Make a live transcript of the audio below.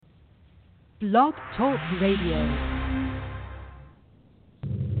Blog Talk Radio.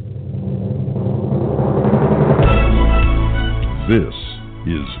 This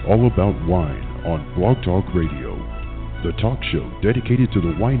is All About Wine on Blog Talk Radio, the talk show dedicated to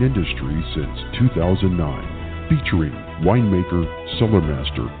the wine industry since 2009, featuring winemaker, cellar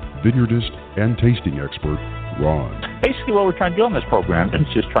master, vineyardist, and tasting expert, Ron. Basically, what we're trying to do on this program is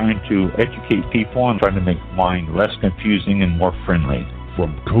just trying to educate people and trying to make wine less confusing and more friendly.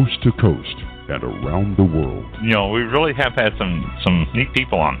 From coast to coast and around the world. You know, we really have had some neat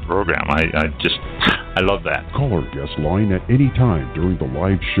people on the program. I love that. Call our guest line at any time during the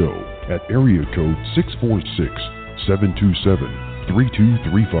live show at area code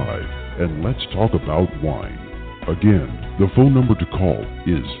 646-727-3235, and let's talk about wine. Again, the phone number to call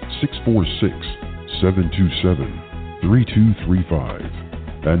is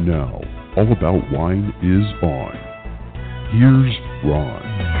 646-727-3235. And now, All About Wine is on. Here's Ron.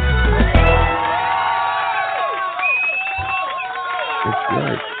 That's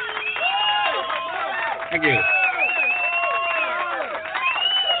right. Thank you.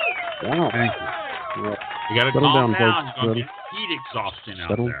 Wow. Thank you. Well, You got to settle calm down, down. folks. You're going to get heat exhaustion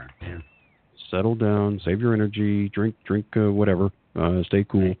out there. Yeah. Settle down. Save your energy. Drink whatever. Stay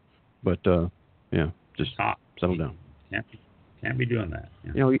cool. But, just settle down. Can't be doing that.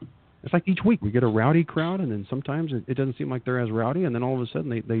 Yeah. You know, it's like each week we get a rowdy crowd, and then sometimes it doesn't seem like they're as rowdy, and then all of a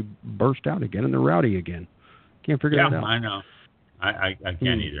sudden they burst out again, and they're rowdy again. Can't figure it out. Yeah, I know. I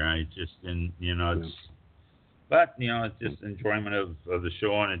can't either. I just, but, it's just enjoyment of the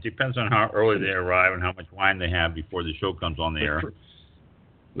show, and it depends on how early they arrive and how much wine they have before the show comes on the air.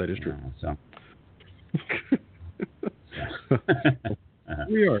 That is true.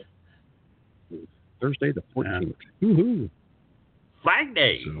 We are Thursday the 14th. Woohoo! Flag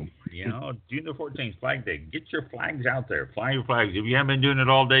Day. So. June the 14th, Flag Day. Get your flags out there. Fly your flags. If you haven't been doing it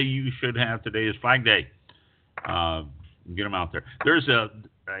all day, you should have. Today is Flag Day. Get them out there. There's a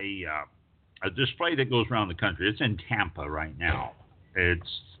display that goes around the country. It's in Tampa right now.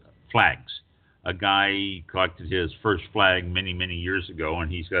 It's flags. A guy collected his first flag many, many years ago,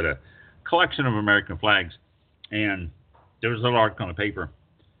 and he's got a collection of American flags. And there was a little article on the paper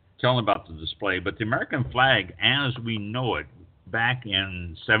telling about the display. But the American flag, as we know it, back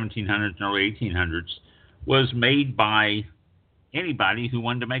in 1700s and early 1800s, was made by anybody who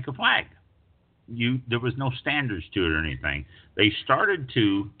wanted to make a flag. There was no standards to it or anything. They started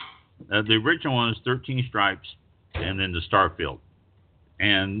to, the original one was 13 stripes and then the star field.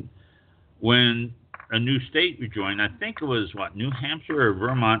 And when a new state was joined, I think it was New Hampshire or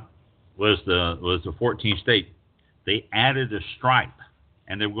Vermont was the 14th state. They added a stripe,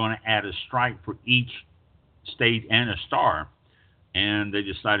 and they were going to add a stripe for each state and a star, and they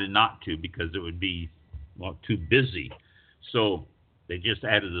decided not to because it would be too busy. So they just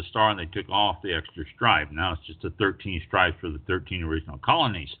added the star and they took off the extra stripe. Now it's just the 13 stripes for the 13 original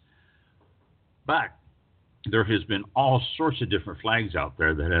colonies. But there has been all sorts of different flags out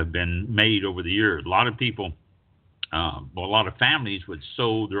there that have been made over the years. A lot of people, a lot of families would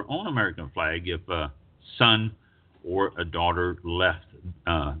sew their own American flag if a son or a daughter left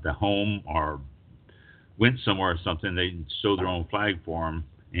the home or went somewhere or something. They'd sew their own flag for them.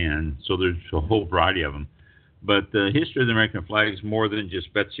 And so there's a whole variety of them. But the history of the American flag is more than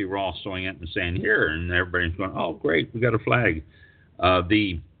just Betsy Ross sewing it and saying, here, and everybody's going, oh, great, we got a flag.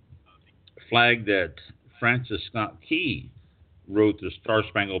 The flag that Francis Scott Key wrote the Star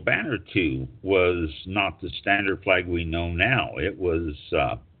Spangled Banner to was not the standard flag we know now. It was,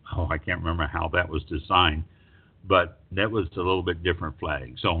 I can't remember how that was designed, but that was a little bit different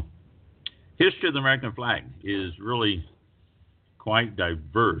flag. So history of the American flag is really quite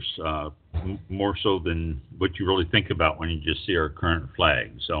diverse, more so than what you really think about when you just see our current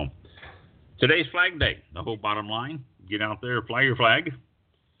flag. So today's Flag Day. The whole bottom line, get out there, fly your flag,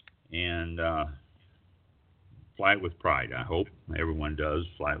 and fly it with pride. I hope everyone does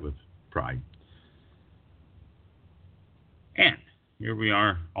fly it with pride. And here we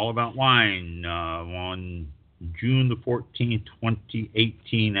are, All About Wine, on June the 14th,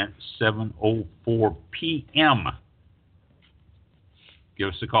 2018 at 7:04 p.m. Give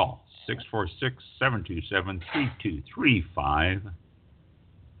us a call, 646-727-3235.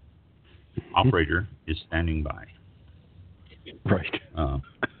 Operator is standing by. Right.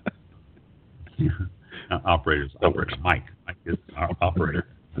 Operator, Mike. Mike is our operator.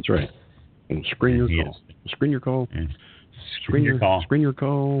 That's right. And screen your call. Screen your call. Screen your call. Screen your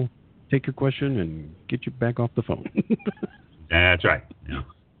call. Take your question and get you back off the phone. That's right.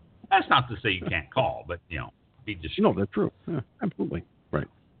 That's not to say you can't call, but be discreet. No, that's true. Yeah, absolutely. Right.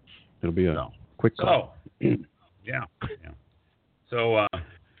 It'll be a quick call. Yeah. So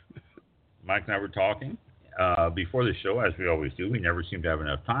Mike and I were talking before the show, as we always do. We never seem to have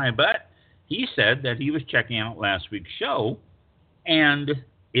enough time, but he said that he was checking out last week's show, and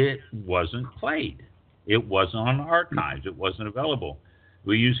it wasn't played. It wasn't on archives. It wasn't available.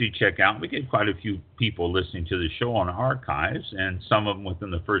 We usually check out. We get quite a few people listening to the show on archives, and some of them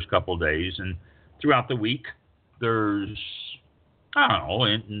within the first couple of days. And throughout the week, there's, I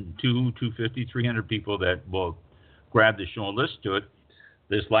don't know, 250, 300 people that will grab the show and listen to it.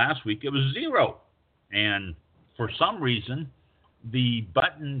 This last week, it was 0. And for some reason, the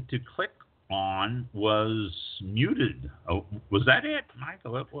button to click on was muted. Oh, was that it,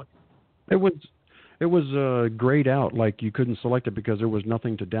 Michael? What? It was grayed out, like you couldn't select it because there was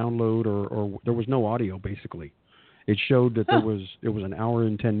nothing to download or there was no audio, basically. It showed that it was an hour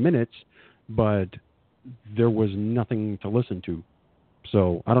and 10 minutes, but there was nothing to listen to.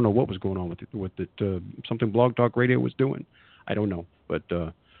 So I don't know what was going on with it. Something Blog Talk Radio was doing. I don't know, but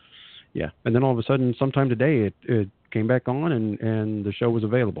yeah. And then all of a sudden, sometime today, it came back on and the show was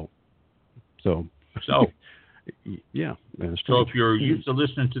available. So yeah. So if you're used to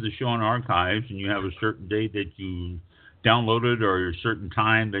listening to the show on archives and you have a certain date that you downloaded or a certain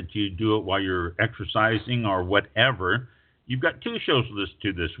time that you do it while you're exercising or whatever, you've got 2 shows to listen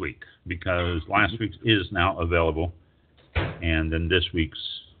to this week because last week's is now available. And then this week's,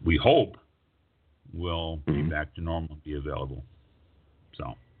 we hope, will be back to normal and be available.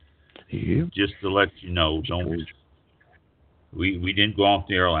 So just to let you know, we didn't go off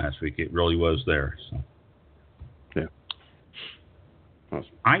the air last week. It really was there. So. Yeah.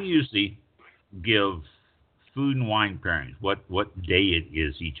 Awesome. I usually give food and wine pairings, what day it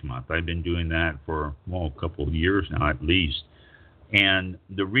is each month. I've been doing that for, a couple of years now at least. And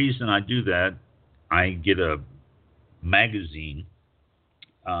the reason I do that, I get a magazine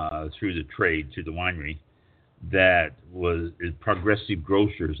through the trade, through the winery, that was Progressive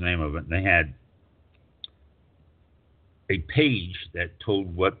Grocer's name of it. And they had a page that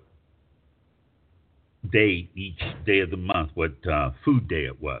told what day, each day of the month, what food day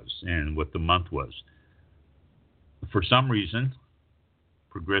it was and what the month was. For some reason,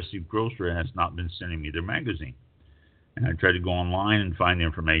 Progressive Grocer has not been sending me their magazine. And I tried to go online and find the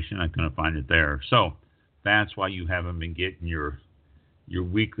information. I couldn't find it there. So that's why you haven't been getting your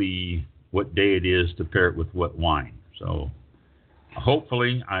weekly, what day it is to pair it with what wine. So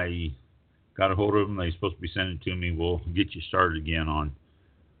hopefully I got a hold of them. They're supposed to be sending it to me. We'll get you started again on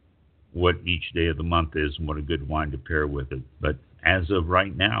what each day of the month is and what a good wine to pair with it. But as of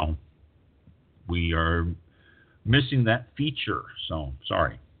right now, we are missing that feature. So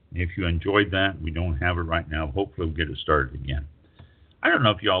sorry. If you enjoyed that, we don't have it right now. Hopefully we'll get it started again. I don't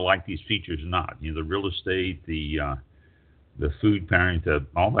know if y'all like these features or not. The real estate, the food pairing,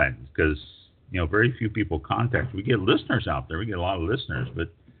 all that, because very few people contact. We get listeners out there. We get a lot of listeners,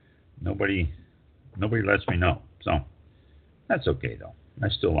 but nobody lets me know. So that's okay though. I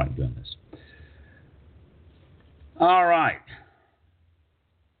still like doing this. All right.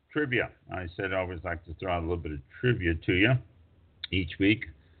 Trivia. I said I always like to throw out a little bit of trivia to you each week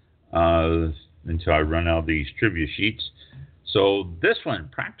until I run out of these trivia sheets. So this one,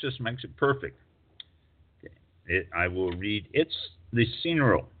 practice makes it perfect. I will read. It's the scene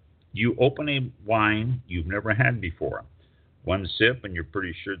rule. You open a wine you've never had before. One sip and you're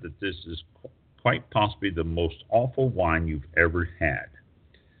pretty sure that this is quite possibly the most awful wine you've ever had.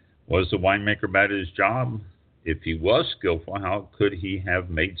 Was the winemaker bad at his job? If he was skillful, how could he have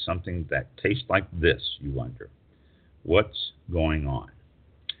made something that tastes like this, you wonder? What's going on?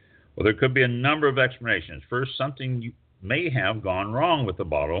 Well, there could be a number of explanations. First, something may have gone wrong with the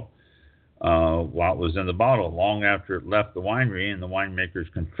bottle while it was in the bottle. Long after it left the winery and the winemaker's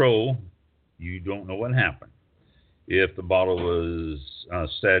control, you don't know what happened. If the bottle was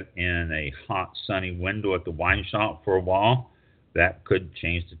set in a hot, sunny window at the wine shop for a while, that could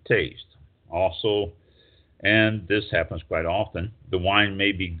change the taste. Also, and this happens quite often, the wine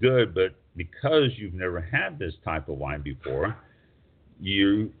may be good, but because you've never had this type of wine before,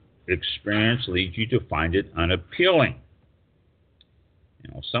 your experience leads you to find it unappealing.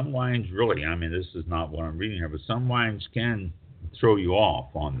 Some wines really, this is not what I'm reading here, but some wines can throw you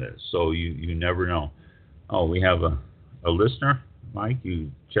off on this. So you never know. Oh, we have a listener, Mike.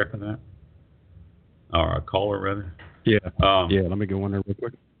 You checking that? Or a caller, rather? Yeah. Yeah, let me go on there real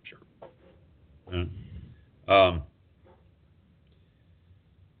quick. Sure.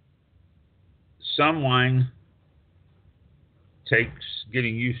 Some wine takes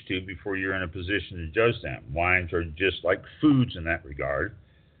getting used to before you're in a position to judge them. Wines are just like foods in that regard.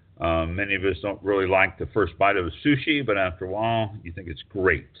 Many of us don't really like the first bite of a sushi, but after a while, you think it's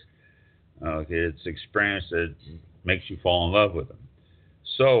great. It's experience that makes you fall in love with them.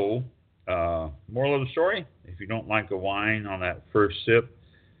 So Moral of the story, if you don't like a wine on that first sip,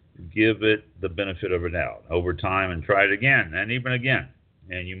 give it the benefit of a doubt over time and try it again and even again.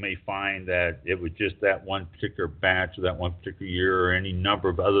 And you may find that it was just that one particular batch or that one particular year or any number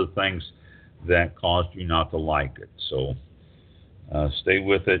of other things that caused you not to like it. So stay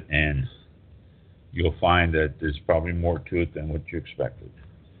with it, and you'll find that there's probably more to it than what you expected.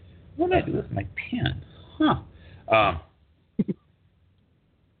 What did I do with my pen? Huh.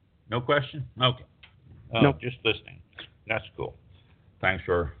 No question? Okay. Nope. Just listening. That's cool. Thanks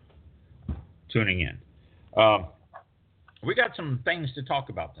for tuning in. We got some things to talk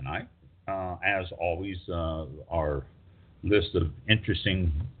about tonight. As always, our list of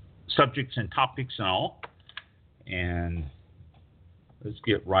interesting subjects and topics and all. And let's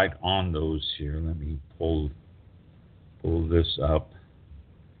get right on those here. Let me pull this up.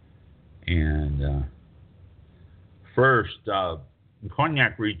 And first, the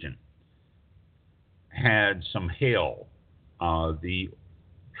Cognac region had some hail. The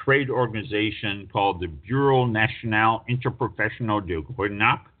trade organization called the Bureau National Interprofessionnel de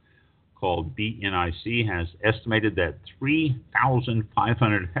Cognac, called BNIC, has estimated that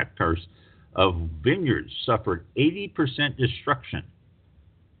 3,500 hectares of vineyards suffered 80% destruction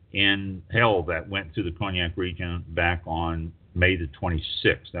in hail that went through the Cognac region back on May the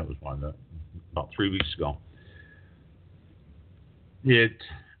 26th. That was about 3 weeks ago. It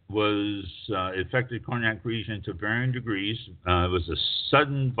affected Cognac region to varying degrees. It was a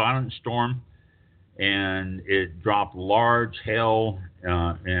sudden, violent storm, and it dropped large hail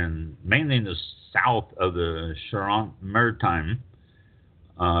mainly in the south of the Charente-Maritime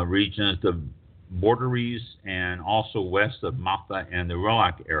regions, the Borderies, and also west of Mata and the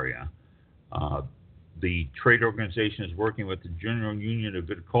Relac area. The trade organization is working with the General Union of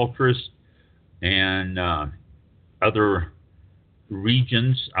Viticulturists and other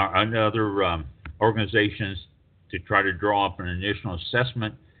regions and other organizations to try to draw up an initial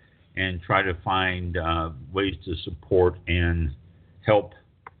assessment and try to find ways to support and help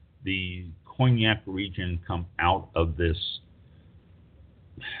the Cognac region come out of this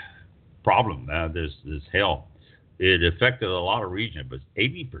problem, this hail. It affected a lot of regions, but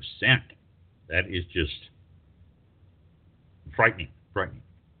 80%, that is just frightening.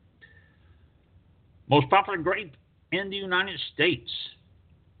 Most popular grape in the United States.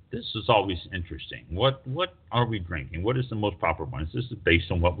 This is always interesting. What are we drinking? What is the most popular one? This is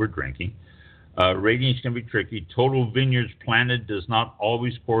based on what we're drinking. Ratings can be tricky. Total vineyards planted does not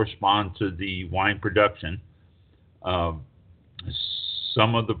always correspond to the wine production.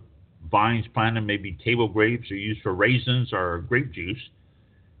 Some of the vines planted may be table grapes or used for raisins or grape juice.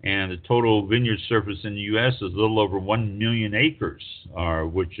 And the total vineyard surface in the U.S. is a little over 1 million acres,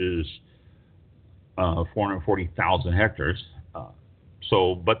 which is 440,000 hectares.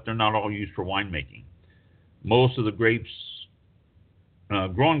 But they're not all used for winemaking. Most of the grapes,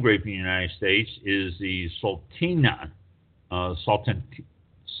 grown grape in the United States, is the Sultanina.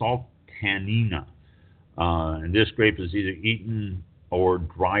 And this grape is either eaten or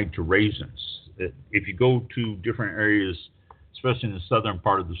dried to raisins. If you go to different areas, especially in the southern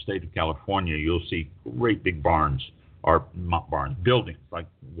part of the state of California, you'll see great big barns, or not barns, buildings, like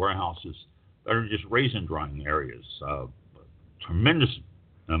warehouses, that are just raisin drying areas. Tremendous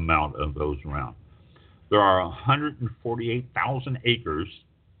amount of those around. There are 148,000 acres,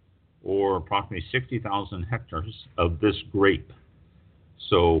 or approximately 60,000 hectares, of this grape.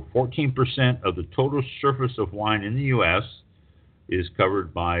 So 14% of the total surface of wine in the U.S. is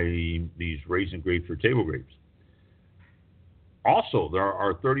covered by these raisin grapes or table grapes. Also, there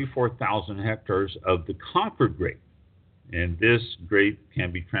are 34,000 hectares of the Concord grape. And this grape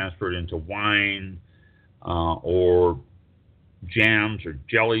can be transferred into wine or jams or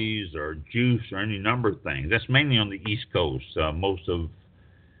jellies or juice or any number of things. That's mainly on the East Coast, most of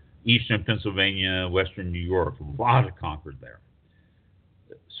eastern Pennsylvania, western New York, a lot of Concord there.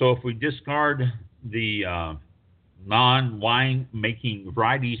 So if we discard the non-wine making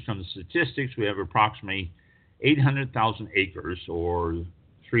varieties from the statistics, we have approximately 800,000 acres or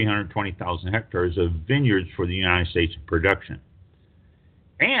 320,000 hectares of vineyards for the United States in production.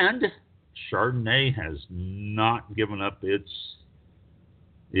 And Chardonnay has not given up its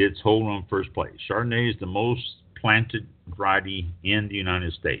hold on first place. Chardonnay is the most planted variety in the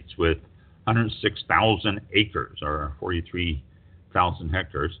United States with 106,000 acres or 43,000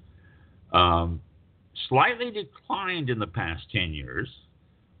 hectares. Slightly declined in the past 10 years.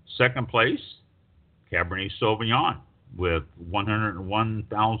 Second place, Cabernet Sauvignon with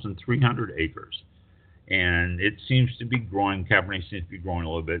 101,300 acres. And it seems to be growing. Cabernet seems to be growing a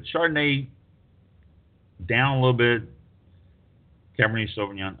little bit. Chardonnay down a little bit. Cabernet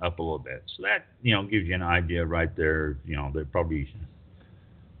Sauvignon up a little bit. So that, gives you an idea right there. They're probably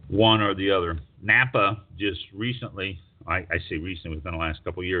one or the other. Napa just recently, I say recently, within the last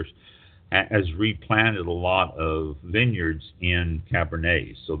couple of years, has replanted a lot of vineyards in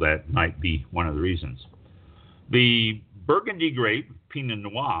Cabernet. So that might be one of the reasons. The Burgundy grape, Pinot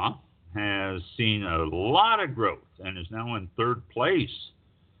Noir, has seen a lot of growth and is now in third place.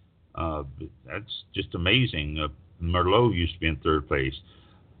 That's just amazing. Merlot used to be in third place.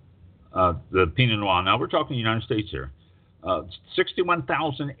 The Pinot Noir, now we're talking United States here,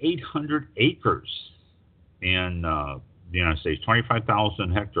 61,800 acres in the United States,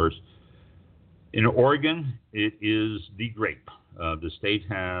 25,000 hectares. In Oregon, it is the grape. The state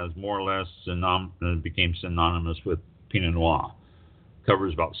has more or less became synonymous with Pinot Noir.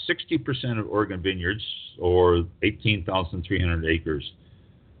 Covers about 60% of Oregon vineyards, or 18,300 acres.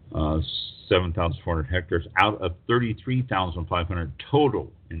 7,400 hectares out of 33,500 total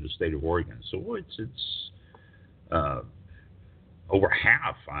in the state of Oregon. So it's over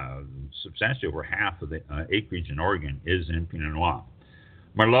half, substantially over half of the acreage in Oregon is in Pinot Noir.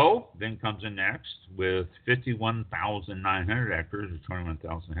 Merlot then comes in next with 51,900 acres, or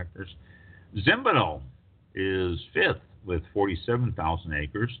 21,000 hectares. Zinfandel is fifth with 47,000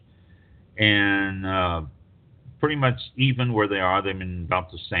 acres. And pretty much even where they are. They've been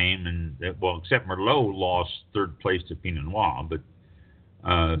about the same, and except Merlot lost third place to Pinot Noir, but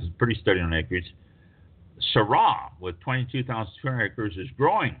it's pretty steady on acreage. Syrah, with 22,200 acres, is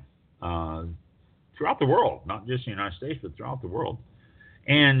growing throughout the world, not just the United States, but throughout the world.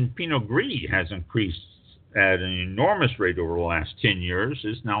 And Pinot Gris has increased at an enormous rate over the last 10 years.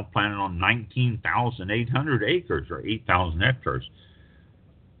 It's now planted on 19,800 acres, or 8,000 hectares.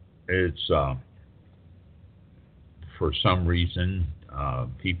 It's for some reason,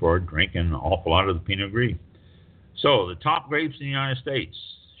 people are drinking an awful lot of the Pinot Gris. So the top grapes in the United States: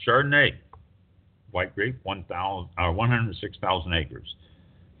 Chardonnay, white grape, 106,000 acres.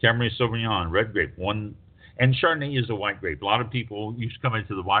 Cabernet Sauvignon, red grape, and Chardonnay is a white grape. A lot of people used to come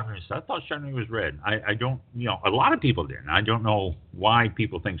into the winery and say, "I thought Chardonnay was red." I don't, a lot of people did. I don't know why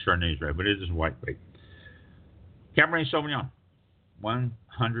people think Chardonnay is red, but it is a white grape. Cabernet Sauvignon,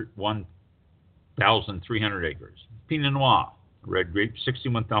 101,300 acres. Pinot Noir, red grape,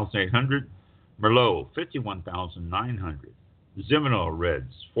 61,800. Merlot, 51,900. Zinfandel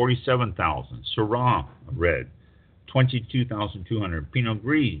reds, 47,000. Syrah red, 22,200. Pinot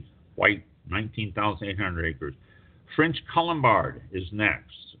Gris, white, 19,800 acres. French Colombard is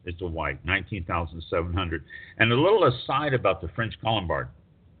next. It's a white, 19,700. And a little aside about the French Colombard.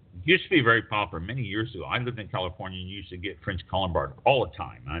 It used to be very popular many years ago. I lived in California and used to get French Colombard all the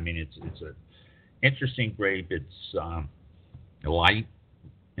time. I mean, it's an interesting grape. It's light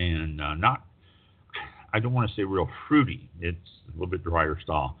and not, I don't want to say real fruity. It's a little bit drier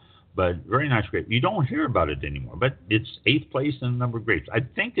style, but very nice grape. You don't hear about it anymore, but it's 8th place in the number of grapes. I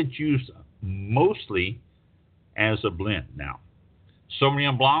think it's used mostly as a blend now.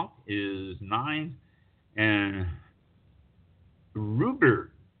 Sauvignon Blanc is 9, and Rubired,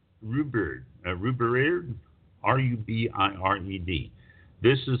 R-U-B-I-R-E-D.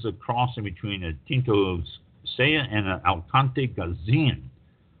 This is a crossing between a Tinto Sea and an Alicante Gazin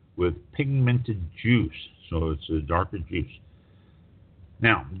with pigmented juice. So it's a darker juice.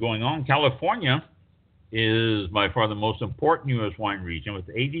 Now, going on, California is by far the most important U.S. wine region with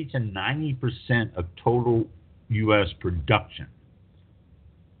 80 to 90% of total U.S. production.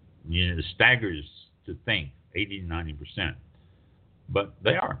 It staggers to think 80 to 90%. But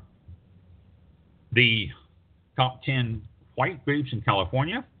they are. The top 10 white grapes in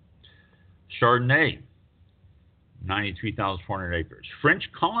California: Chardonnay, 93,400 acres. French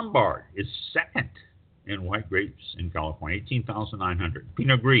Colombard is second in white grapes in California, 18,900.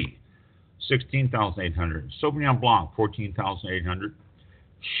 Pinot Gris, 16,800. Sauvignon Blanc, 14,800.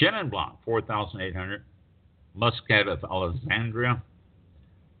 Chenin Blanc, 4,800. Muscat of Alexandria,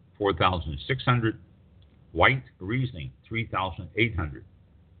 4,600. White Riesling, 3,800.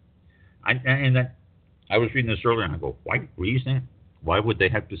 I was reading this earlier, and I go, white Riesling? Why would they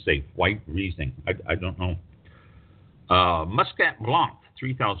have to say white Riesling? I don't know. Muscat Blanc,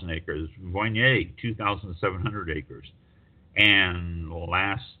 3,000 acres. Viognier, 2,700 acres. And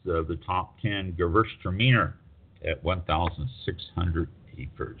last of the top 10, Gewürztraminer at 1,600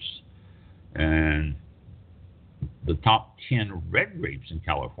 acres. And the top 10 red grapes in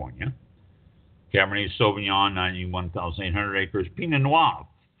California: Cabernet Sauvignon, 91,800 acres. Pinot Noir,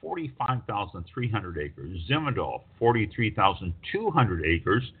 45,300 acres. Zinfandel, 43,200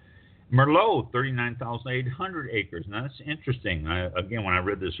 acres. Merlot, 39,800 acres. Now, that's interesting. Again, when I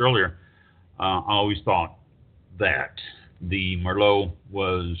read this earlier, I always thought that The Merlot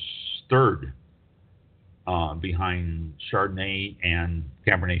was third behind Chardonnay and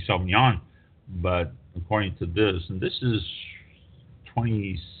Cabernet Sauvignon. But according to this, and this is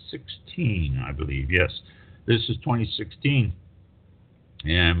 2016, I believe. Yes, this is 2016.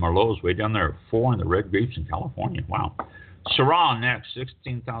 And Merlot is way down there, 4 in the red grapes in California. Wow. Syrah next,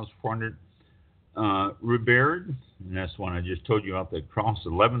 16,400. Riberd, and that's one I just told you about that cross,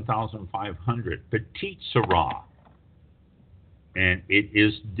 11,500. Petite Syrah, and it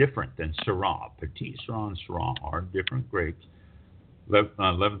is different than Syrah. Petite Syrah and Syrah are different grapes.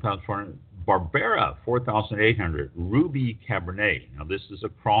 11,400. Barbera, 4,800. Ruby Cabernet. Now this is a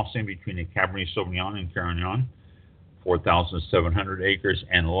crossing between a Cabernet Sauvignon and Carignan, 4,700 acres,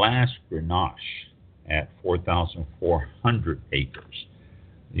 and Last Grenache at 4,400 acres.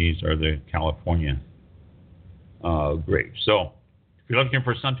 These are the California grapes. So if you're looking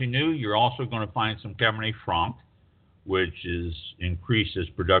for something new, you're also going to find some Cabernet Franc, which is increased its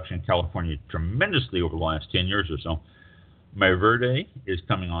production in California tremendously over the last 10 years or so. Mayverde is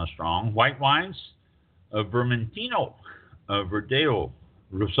coming on strong. White wines, Vermentino, Verdeo,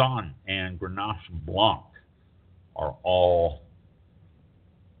 Roussanne, and Grenache Blanc are all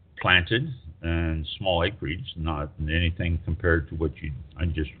planted and small acreage, not anything compared to what I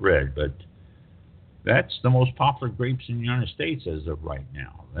just read, but that's the most popular grapes in the United States as of right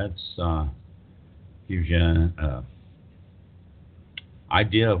now. That's gives you an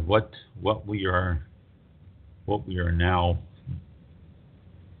idea of what we are now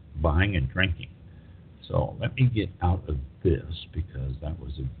buying and drinking. So let me get out of this because that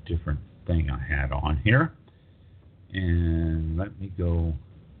was a different thing I had on here, and let me go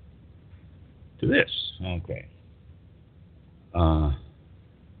to this. Okay.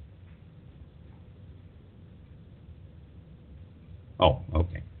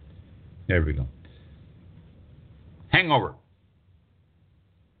 Okay. There we go. Hangover.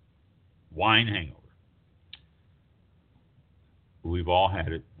 Wine hangover. We've all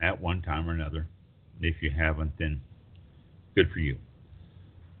had it at one time or another. If you haven't, then good for you.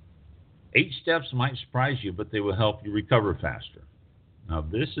 8 steps might surprise you, but they will help you recover faster. Now,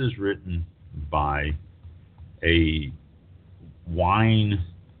 this is written by a wine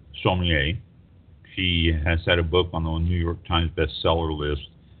sommelier. She has had a book on the New York Times bestseller list,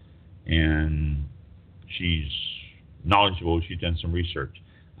 and she's knowledgeable. She's done some research.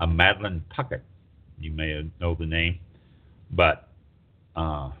 Madeline Puckett, you may know the name, but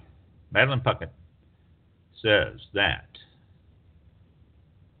Madeline Puckett says that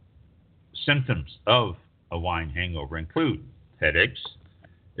symptoms of a wine hangover include headaches,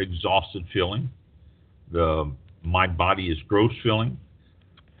 exhausted feeling, the my body is gross feeling,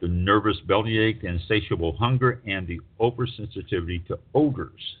 the nervous bellyache, the insatiable hunger, and the oversensitivity to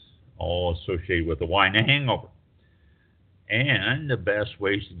odors, all associated with a wine hangover. And the best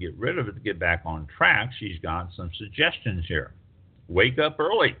ways to get rid of it, to get back on track, she's got some suggestions here. Wake up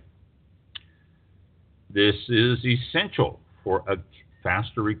early. This is essential for a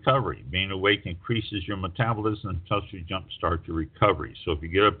faster recovery. Being awake increases your metabolism and helps you jumpstart your recovery. So if you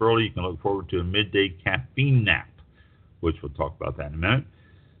get up early, you can look forward to a midday caffeine nap, which we'll talk about that in a minute.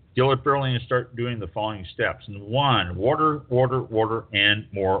 Get up early and start doing the following steps. And 1, water, water, water, and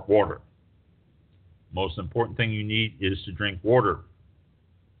more water. Most important thing you need is to drink water.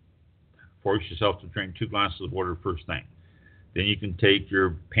 Force yourself to drink 2 glasses of water first thing. Then you can take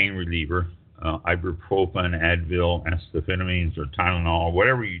your pain reliever, ibuprofen, Advil, acetaminophen, or Tylenol,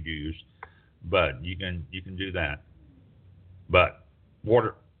 whatever you use. But you can do that. But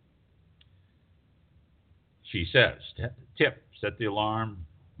water. She says, tip, set the alarm,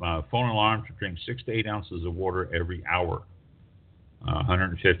 phone alarm to drink 6 to 8 ounces of water every hour.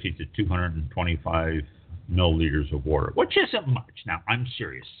 150 to 225 milliliters of water, which isn't much. Now, I'm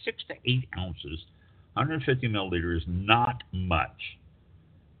serious. 6 to 8 ounces, 150 milliliters, not much.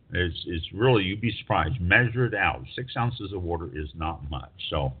 It's really, you'd be surprised. Measure it out. 6 ounces of water is not much.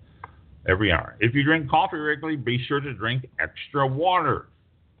 So, every hour. If you drink coffee regularly, be sure to drink extra water.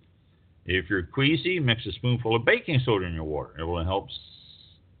 If you're queasy, mix a spoonful of baking soda in your water. It will help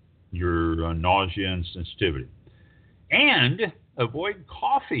your nausea and sensitivity. And avoid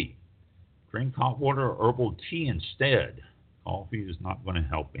coffee. Drink hot water or herbal tea instead. Coffee is not going to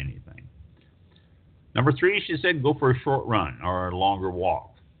help anything. Number 3, she said, go for a short run or a longer walk.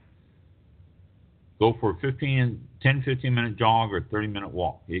 Go for a 10-15-minute jog or 30-minute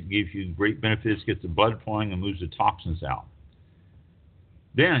walk. It gives you great benefits, gets the blood flowing, and moves the toxins out.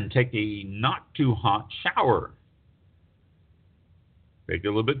 Then take a not too hot shower. Make it a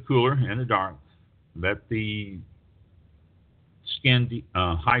little bit cooler in the dark. Let the skin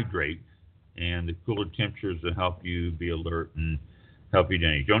hydrate, and the cooler temperatures will help you be alert and help you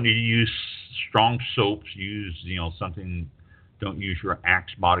down. You don't need to use strong soaps. Use, something. Don't use your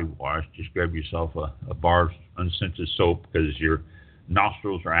Axe body wash. Just grab yourself a bar of unscented soap because your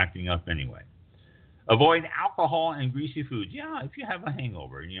nostrils are acting up anyway. Avoid alcohol and greasy foods. Yeah, if you have a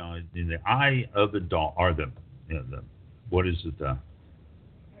hangover, in the eye of the dog, or the what is it? The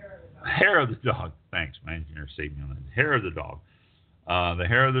hair of the dog. Thanks, my engineer saved me on that. Hair of the dog. The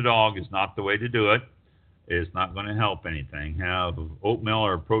hair of the dog is not the way to do it. It's not going to help anything. Have oatmeal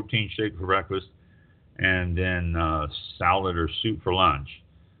or a protein shake for breakfast, and then salad or soup for lunch.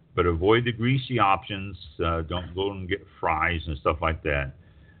 But avoid the greasy options. Don't go and get fries and stuff like that.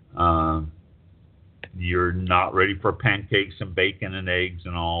 You're not ready for pancakes and bacon and eggs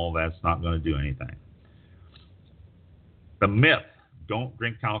and all. That's not going to do anything. The myth, don't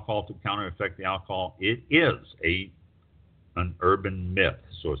drink alcohol to counter-effect the alcohol. It is an urban myth.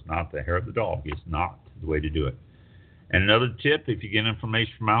 So it's not the hair of the dog. It's not the way to do it. And another tip, if you get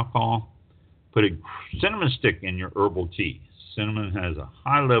inflammation from alcohol, put a cinnamon stick in your herbal tea. Cinnamon has a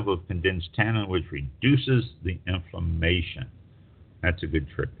high level of condensed tannin, which reduces the inflammation. That's a good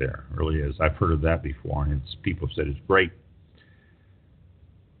trick there. It really is. I've heard of that before, and people said it's great.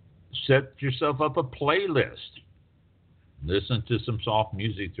 Set yourself up a playlist. Listen to some soft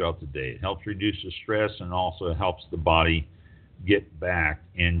music throughout the day. It helps reduce the stress and also helps the body get back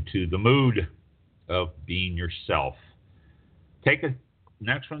into the mood of being yourself. Take a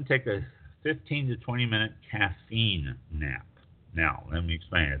 15 to 20 minute caffeine nap. Now, let me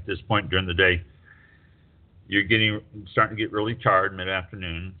explain. At this point during the day, you're starting to get really tired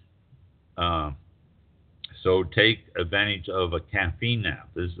mid-afternoon. So take advantage of a caffeine nap.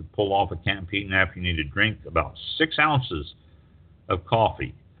 This is to pull off a caffeine nap. You need to drink about 6 ounces of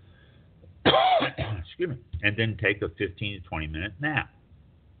coffee. Excuse me. And then take a 15 to 20 minute nap.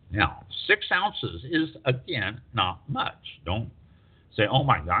 Now, 6 ounces is, again, not much. Don't say, oh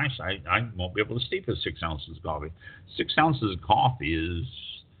my gosh, I won't be able to sleep with 6 ounces of coffee. 6 ounces of coffee is,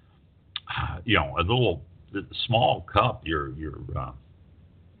 a little small cup, your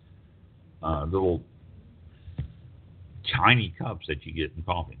little tiny cups that you get in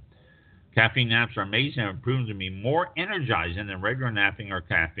coffee. Caffeine naps are amazing and have proven to be more energizing than regular napping or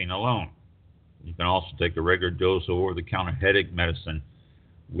caffeine alone. You can also take a regular dose of over-the-counter headache medicine,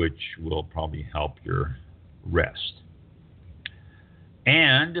 which will probably help your rest.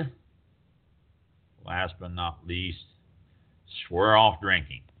 And last but not least, swear off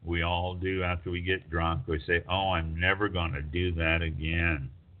drinking. We all do after we get drunk. We say, oh, I'm never going to do that again.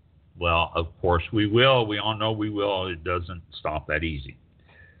 Well, of course we will. We all know we will. It doesn't stop that easy.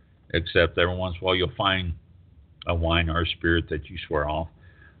 Except every once in a while you'll find a wine or a spirit that you swear off.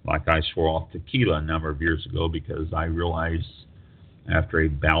 Like I swore off tequila a number of years ago because I realized after a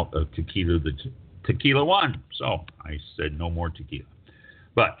bout of tequila, the tequila won. So I said no more tequila.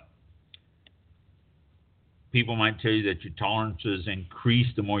 But people might tell you that your tolerances increase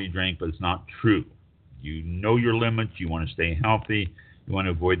the more you drink, but it's not true. You know your limits. You want to stay healthy. You want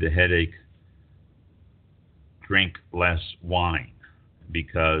to avoid the headache. Drink less wine,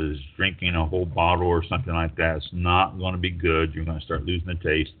 because drinking a whole bottle or something like that is not going to be good. You're going to start losing the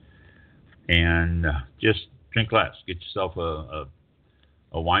taste. And just drink less. Get yourself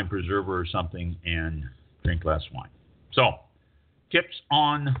a wine preserver or something and drink less wine. So, tips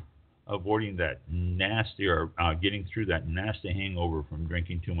on avoiding that nasty or getting through that nasty hangover from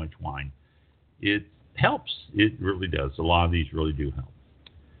drinking too much wine. It helps. It really does. A lot of these really do help.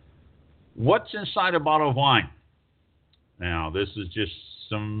 What's inside a bottle of wine? Now, this is just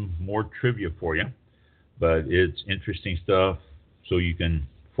some more trivia for you, but it's interesting stuff. So you can,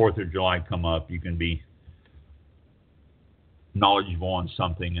 4th of July come up, you can be knowledgeable on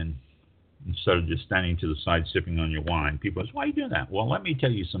something, and instead of just standing to the side sipping on your wine, people say, why are you doing that? Well, let me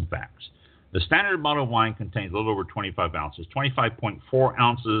tell you some facts. The standard bottle of wine contains a little over 25 ounces. 25.4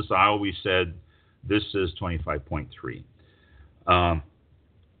 ounces, I always said this is 25.3.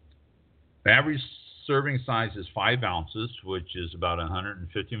 The average serving size is 5 ounces, which is about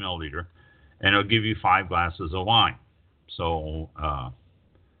 150 milliliter, and it'll give you 5 glasses of wine. So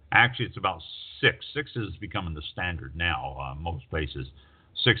actually it's about 6. 6 is becoming the standard now, most places.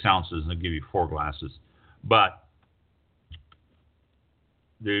 6 ounces, and they'll give you 4 glasses. But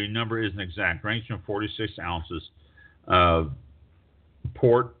the number isn't exact. Range from 4 to 6 ounces.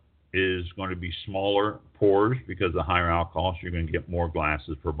 Port is going to be smaller pours because of higher alcohol, so you're going to get more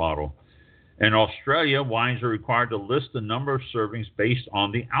glasses per bottle. In Australia, wines are required to list the number of servings based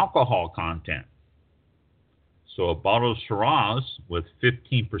on the alcohol content. So a bottle of Shiraz with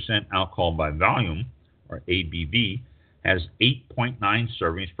 15% alcohol by volume, or ABV, has 8.9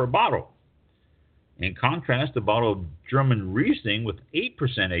 servings per bottle. In contrast, a bottle of German Riesling with 8%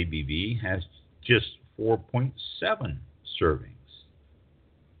 ABV has just 4.7 servings.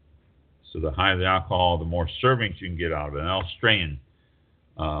 So the higher the alcohol, the more servings you can get out of it. An Australian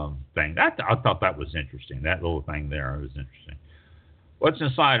thing. I thought that was interesting. That little thing there was interesting. What's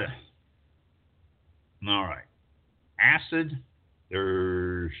inside it? All right. Acid,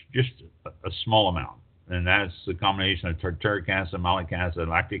 there's just a small amount. And that's the combination of tartaric acid, malic acid,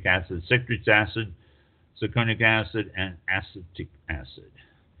 lactic acid, citric acid, succinic acid, and acetic acid.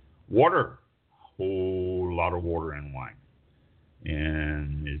 Water, a whole lot of water in wine.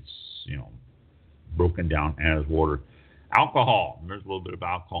 And it's, broken down as water. Alcohol, there's a little bit of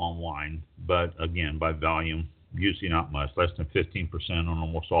alcohol in wine, but again, by volume, usually not much, less than 15% on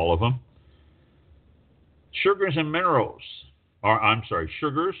almost all of them. Sugars and minerals,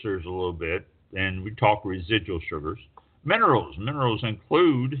 sugars, there's a little bit, and we talk residual sugars. Minerals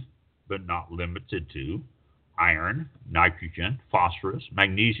include, but not limited to, iron, nitrogen, phosphorus,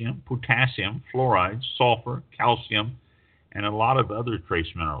 magnesium, potassium, fluoride, sulfur, calcium, and a lot of other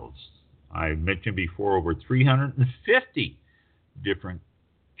trace minerals. I mentioned before over 350 different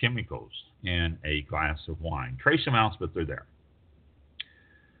chemicals in a glass of wine. Trace amounts, but they're there.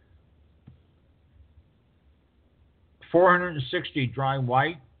 460 dry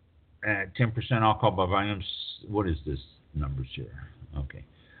white at 10% alcohol by volume. What is this numbers here? Okay.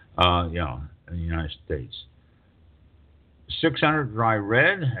 In the United States. 600 dry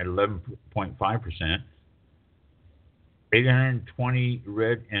red at 11.5%. 820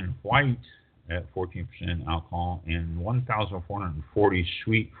 red and white at 14% alcohol, and 1,440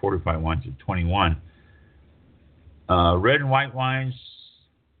 sweet fortified wines at 21. Red and white wines,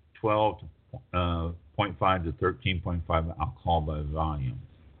 12.5 to 13.5 alcohol by volume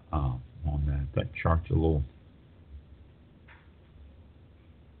on that. That chart's a little,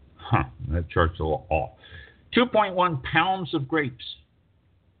 off. 2.1 pounds of grapes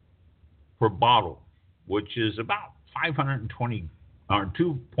per bottle, which is about 520 or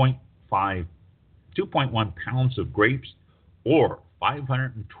 2.1 pounds of grapes or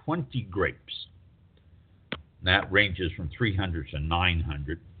 520 grapes. That ranges from 300 to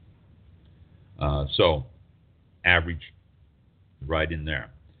 900. So average right in there.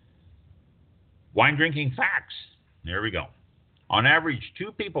 Wine drinking facts. There we go. On average,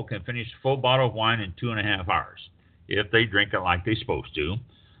 2 people can finish a full bottle of wine in 2.5 hours if they drink it like they're supposed to.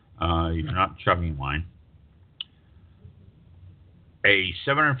 You're not chugging wine. A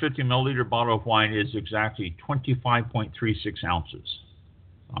 750 milliliter bottle of wine is exactly 25.36 ounces.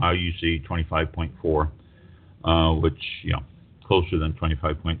 I usually 25.4, which, closer than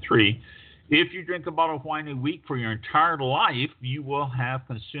 25.3. If you drink a bottle of wine a week for your entire life, you will have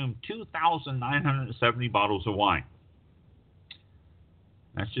consumed 2,970 bottles of wine.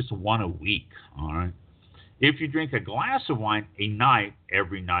 That's just one a week, all right? If you drink a glass of wine a night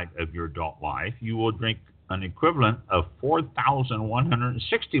every night of your adult life, you will drink an equivalent of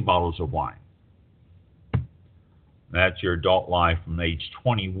 4,160 bottles of wine. That's your adult life from age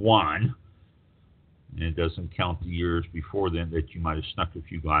 21. And it doesn't count the years before then that you might have snuck a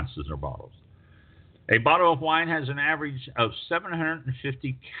few glasses or bottles. A bottle of wine has an average of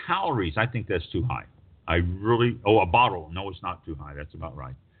 750 calories. I think that's too high. A bottle. No, it's not too high. That's about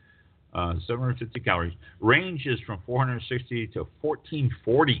right. 750 calories. Ranges from 460 to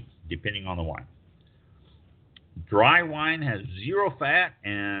 1440, depending on the wine. Dry wine has 0 fat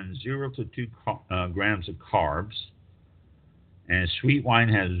and 0 to 2 grams of carbs. And sweet wine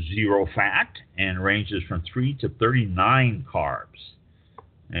has 0 fat and ranges from 3 to 39 carbs.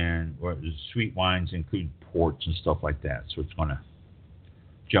 And sweet wines include ports and stuff like that. So it's going to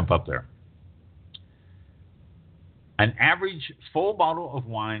jump up there. An average full bottle of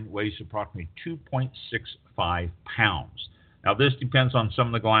wine weighs approximately 2.65 pounds. Now, this depends on some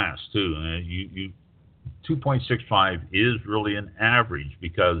of the glass, too. 2.65 is really an average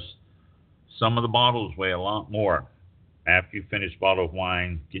because some of the bottles weigh a lot more. After you finish a bottle of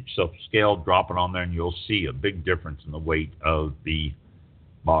wine, get yourself a scale, drop it on there, and you'll see a big difference in the weight of the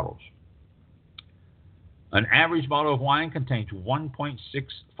bottles. An average bottle of wine contains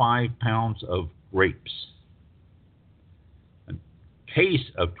 1.65 pounds of grapes. A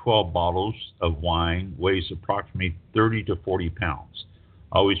case of 12 bottles of wine weighs approximately 30 to 40 pounds.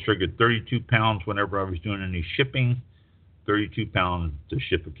 I always figured 32 pounds whenever I was doing any shipping, 32 pounds to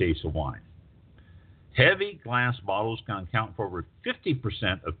ship a case of wine. Heavy glass bottles can account for over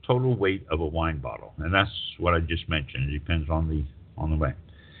 50% of total weight of a wine bottle. And that's what I just mentioned. It depends on the weight.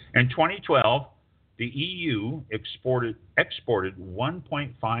 In 2012, the EU exported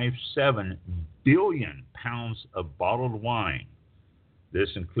 1.57 billion pounds of bottled wine This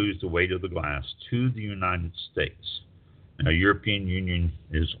includes the weight of the glass to the United States. Now, European Union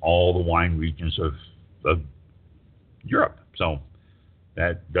is all the wine regions of Europe. So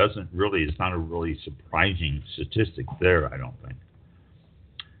that doesn't really, it's not a really surprising statistic there, I don't think.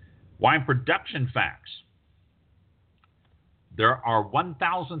 Wine production facts. There are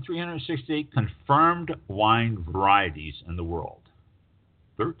 1,368 confirmed wine varieties in the world.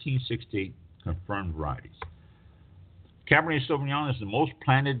 1,368 confirmed varieties. Cabernet Sauvignon is the most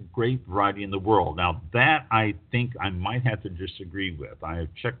planted grape variety in the world. Now, that I think I might have to disagree with. I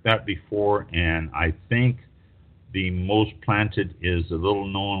have checked that before, and I think the most planted is a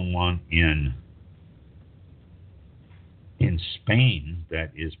little-known one in Spain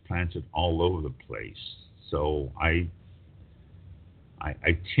that is planted all over the place. So I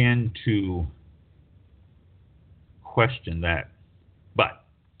tend to question that. But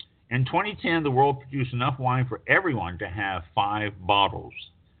in 2010, the world produced enough wine for everyone to have 5 bottles.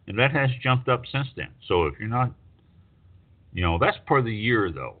 And that has jumped up since then. So if you're not, that's per the year,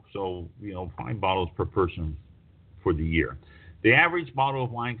 though. So, 5 bottles per person for the year. The average bottle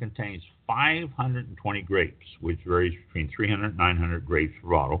of wine contains 520 grapes, which varies between 300 and 900 grapes per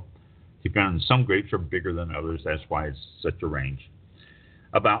bottle. Depending on, some grapes are bigger than others. That's why it's such a range.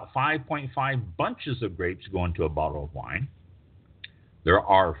 About 5.5 bunches of grapes go into a bottle of wine. There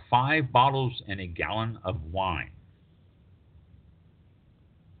are 5 bottles in a gallon of wine.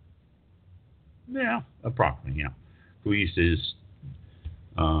 Yeah, approximately, yeah. We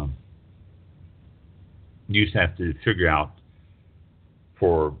used to have to figure out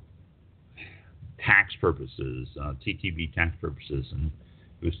for tax purposes, TTB tax purposes, and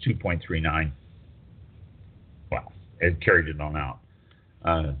it was 2.39. Well, it carried it on out.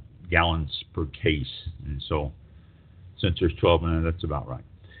 Gallons per case. And so since there's 12 in it, that's about right.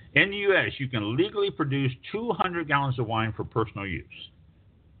 In the U.S., you can legally produce 200 gallons of wine for personal use.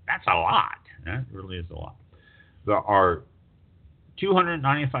 That's a lot. That really is a lot. There are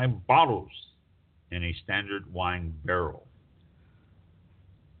 295 bottles in a standard wine barrel.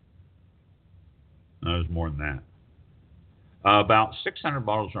 No, there's more than that. About 600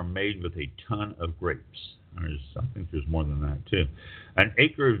 bottles are made with a ton of grapes. I think there's more than that, too. An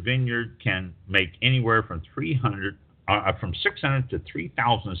acre vineyard can make anywhere from 600 to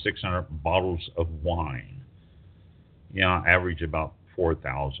 3,600 bottles of wine. Average about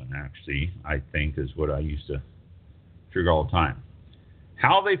 4,000, actually, I think, is what I used to figure all the time.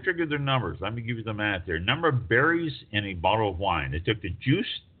 How they figured their numbers, let me give you the math there. Number of berries in a bottle of wine. They took the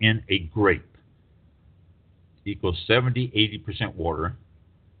juice in a grape, equals 70-80% water,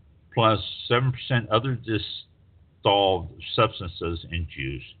 plus 7% other distilled substances in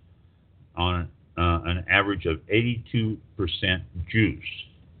juice, on an average of 82% juice.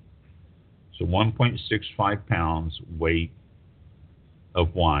 So 1.65 pounds weight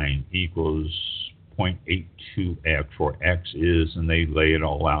of wine equals 0.82x, where X is, and they lay it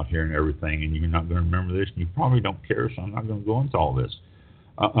all out here and everything, and you're not going to remember this, and you probably don't care, so I'm not going to go into all this.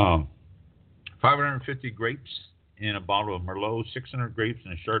 550 grapes in a bottle of Merlot, 600 grapes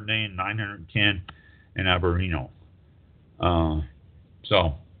in a Chardonnay, and 910 in Albarino.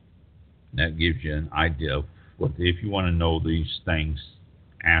 So that gives you an idea of what, if you want to know these things,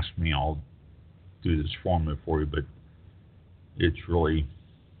 ask me. I'll do this formula for you, but it's really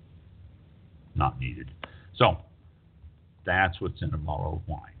not needed. So that's what's in a bottle of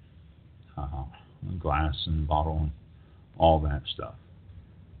wine. Glass and bottle and all that stuff.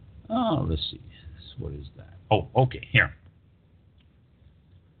 Oh, let's see. What is that? Oh, okay, here.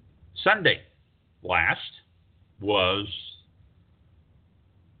 Sunday last was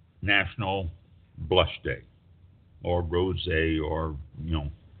National Blush Day, or Rosé, or,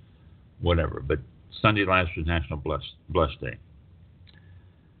 whatever. But Sunday last was National Blush Day.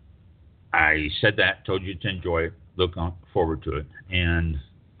 I said that, told you to enjoy it, look forward to it, and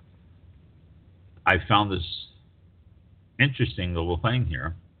I found this interesting little thing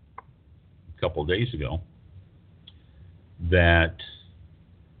here a couple of days ago that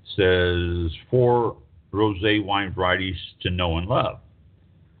says 4 rosé wine varieties to know and love.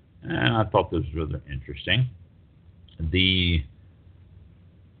 And I thought this was rather interesting. The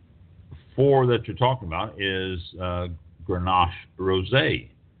 4 that you're talking about is Grenache Rosé.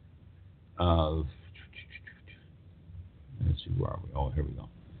 Let's see, where are we? Oh, here we go.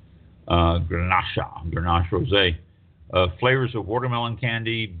 Grenache Rosé. Flavors of watermelon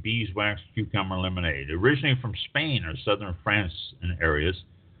candy, beeswax, cucumber, lemonade. Originating from Spain or southern France and areas.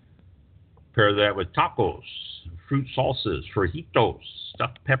 Pair that with tacos, fruit salsas, fajitos,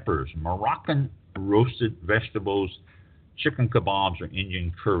 stuffed peppers, Moroccan roasted vegetables, chicken kebabs, or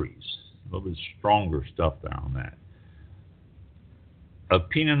Indian curries. A little bit stronger stuff there on that. of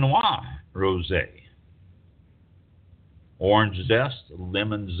Pinot Noir Rosé. Orange zest,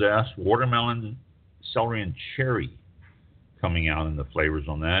 lemon zest, watermelon, celery, and cherry coming out in the flavors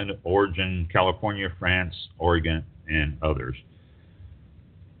on that. Origin, California, France, Oregon, and others.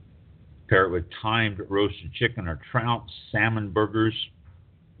 Pair it with timed roasted chicken or trout, salmon burgers,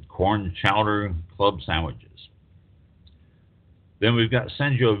 corn chowder, club sandwiches. Then we've got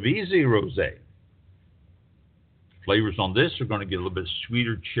Sangiovese Rosé. Flavors on this are going to get a little bit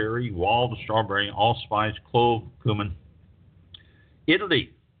sweeter cherry, wild strawberry, allspice, clove, cumin.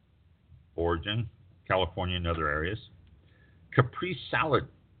 Italy, origin, California and other areas. Capri salad.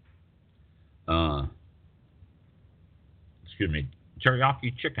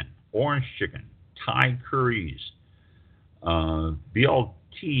 Teriyaki chicken, orange chicken, Thai curries,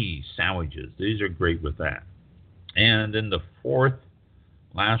 BLT sandwiches. These are great with that. And then the fourth,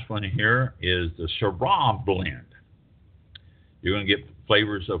 last one here is the Syrah blend. You're going to get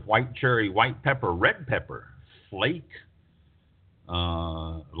flavors of white cherry, white pepper, red pepper, flake,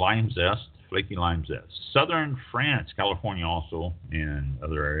 lime zest, flaky lime zest. Southern France, California also, and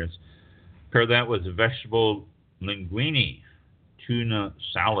other areas. Pair that with vegetable linguine, tuna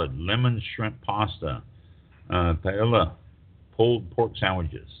salad, lemon shrimp pasta, paella, pulled pork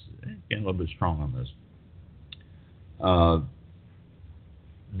sandwiches. Getting a little bit strong on this.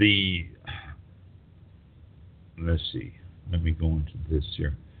 Let's see. Let me go into this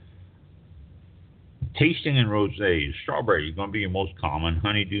here. Tasting in rosé, strawberry is going to be your most common.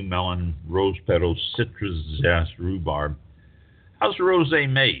 Honeydew, melon, rose petals, citrus zest, rhubarb. How's the rosé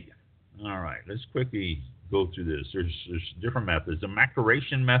made? All right, let's quickly go through this. There's different methods. The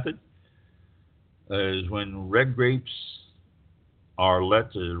maceration method is when red grapes are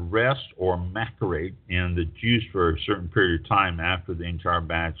let to rest or macerate in the juice for a certain period of time after the entire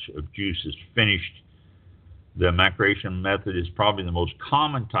batch of juice is finished. The maceration method is probably the most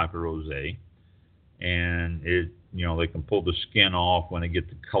common type of rosé, and they can pull the skin off when they get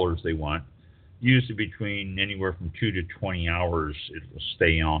the colors they want. Usually between anywhere from 2 to 20 hours, it will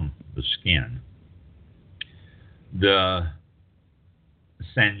stay on the skin. The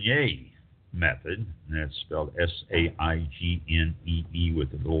Saignee method, and that's spelled Saignee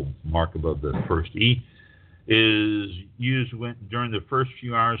with a little mark above the first E, is used during the first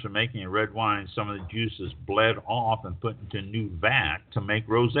few hours of making a red wine. Some of the juice is bled off and put into a new vat to make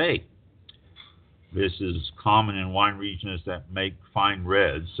rosé. This is common in wine regions that make fine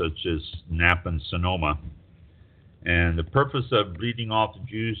reds, such as Napa and Sonoma. And the purpose of bleeding off the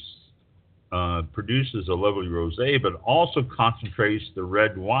juice produces a lovely rosé, but also concentrates the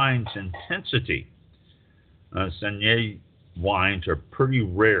red wine's intensity. Saignee wines are pretty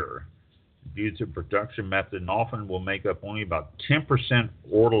rare due to production method and often will make up only about 10%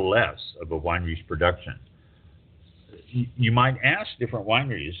 or less of a winery's production. You might ask different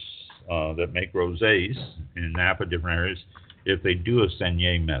wineries that make rosés in Napa, different areas, if they do a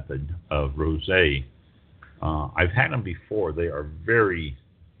Saignee method of rosé. I've had them before. They are very,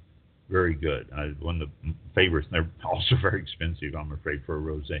 very good. One of the favorites, and they're also very expensive, I'm afraid, for a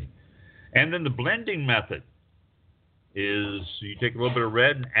rosé. And then the blending method is you take a little bit of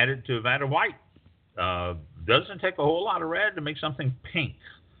red and add it to a vat of white. Doesn't take a whole lot of red to make something pink.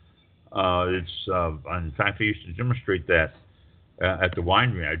 In fact, I used to demonstrate that at the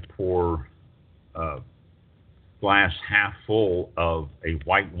winery. I'd pour a glass half full of a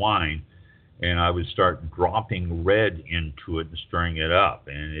white wine, and I would start dropping red into it and stirring it up.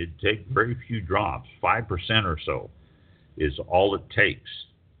 And it'd take very few drops, 5% or so is all it takes.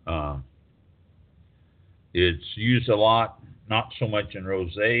 It's used a lot, not so much in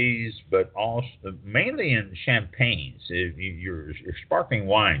rosés, but also mainly in champagnes. Your sparkling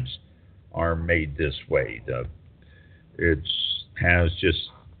wines are made this way. It has just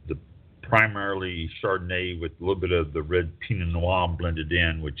the primarily Chardonnay with a little bit of the red Pinot Noir blended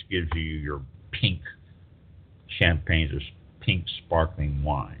in, which gives you your pink champagnes or pink sparkling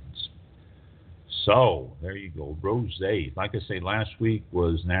wines. So there you go, rosé. Like I say, last week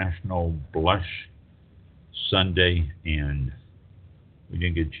was National Blush Sunday, and we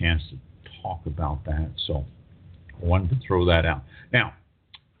didn't get a chance to talk about that, so I wanted to throw that out. Now,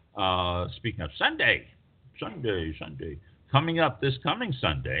 speaking of Sunday, coming up this coming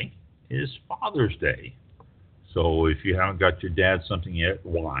Sunday is Father's Day. So if you haven't got your dad something yet,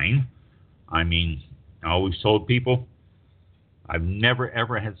 wine. I mean, I always told people, I've never,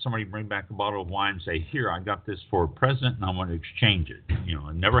 ever had somebody bring back a bottle of wine and say, here, I got this for a present and I want to exchange it.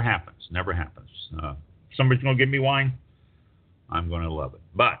 It never happens. Somebody's going to give me wine, I'm going to love it.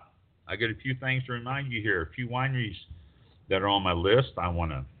 But I got a few things to remind you here. A few wineries that are on my list I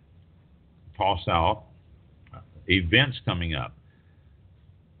want to toss out. Events coming up.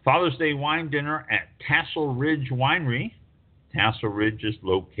 Father's Day wine dinner at Tassel Ridge Winery. Tassel Ridge is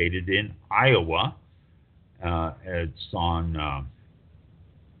located in Iowa. It's on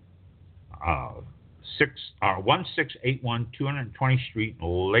 1681 220th Street,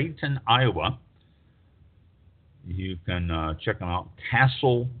 Layton, Iowa. You can check them out,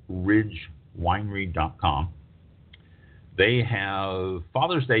 TasselRidgeWinery.com. They have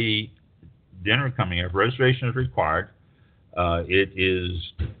Father's Day dinner coming up. Reservation is required. It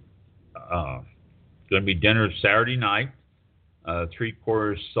is going to be dinner Saturday night.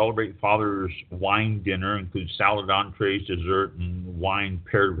 3-course Celebrate Father's wine dinner includes salad, entrees, dessert, and wine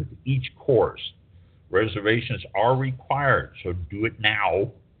paired with each course. Reservations are required, so do it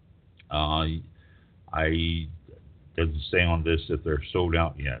now. I doesn't say on this if they're sold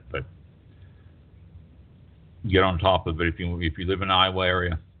out yet, but get on top of it. If you live in the Iowa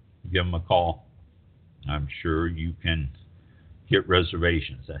area, give them a call. I'm sure you can get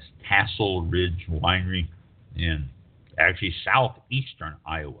reservations. That's Tassel Ridge Winery in actually southeastern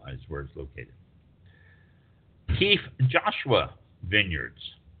Iowa is where it's located. Keith Joshua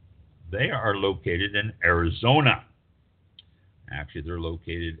Vineyards. They are located in Arizona. Actually, they're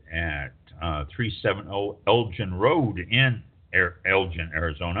located at 370 Elgin Road in Elgin,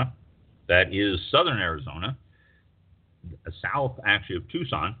 Arizona. That is southern Arizona, south actually of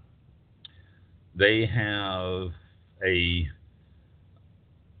Tucson. They have a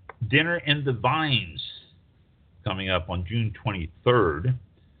Dinner in the Vines coming up on June 23rd,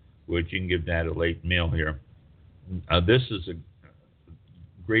 which you can give that a late mail here. This is a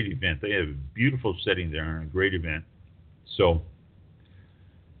great event. They have a beautiful setting there and a great event. So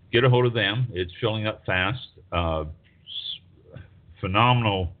get a hold of them. It's filling up fast.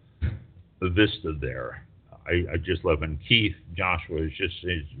 Phenomenal vista there. I just love him. Keith Joshua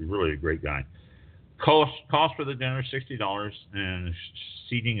is really a great guy. Cost for the dinner $60, and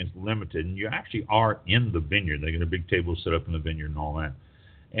seating is limited. And you actually are in the vineyard. They got a big table set up in the vineyard and all that.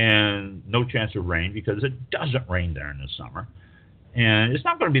 And no chance of rain because it doesn't rain there in the summer. And it's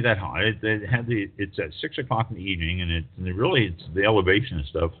not going to be that hot. It's at 6 o'clock in the evening, and it's the elevation and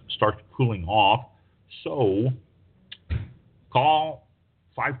stuff starts cooling off. So call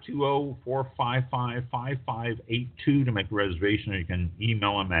 520-455-5582 to make a reservation, or you can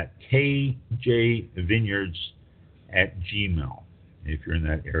email them at kjvineyards@gmail.com if you're in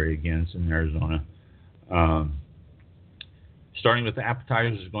that area. Again, it's in Arizona. Starting with the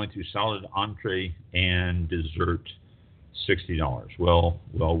appetizers, going through salad, entree, and dessert, $60. Well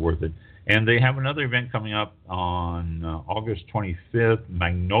worth it. And they have another event coming up on August 25th,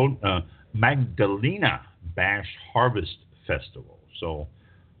 Magdalena Bash Harvest Festival. So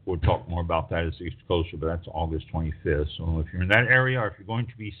we'll talk more about that as it gets closer, but that's August 25th. So if you're in that area, or if you're going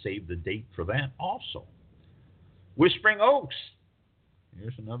to be, save the date for that also. Whispering Oaks.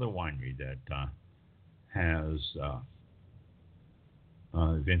 Here's another winery that has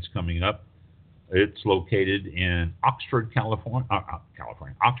events coming up. It's located in Oxford,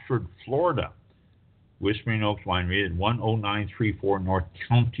 Oxford, Florida. Whispering Oaks Winery at 10934 North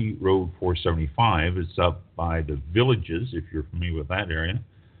County Road 475. It's up by the Villages, if you're familiar with that area.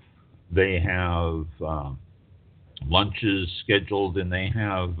 They have lunches scheduled, and they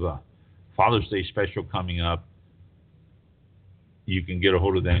have Father's Day special coming up. You can get a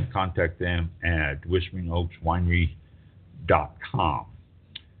hold of them and contact them at WhisperingOaksWinery.com.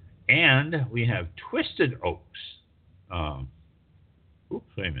 And we have Twisted Oaks. Wait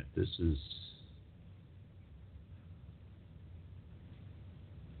a minute. This is...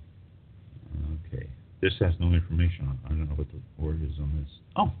 Okay. This has no information on it. I don't know what the word is on this.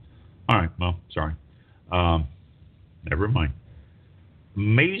 Oh, all right. Well, sorry. Never mind.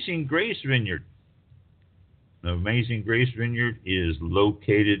 Amazing Grace Vineyard. The Amazing Grace Vineyard is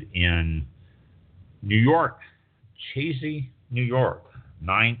located in New York, Chazy, New York,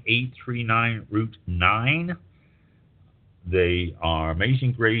 9839 Route 9. They are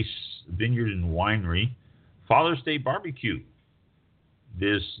Amazing Grace Vineyard and Winery. Father's Day Barbecue.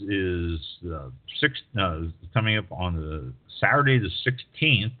 This is coming up on the Saturday the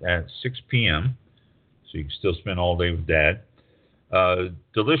 16th at 6 p.m. So you can still spend all day with Dad.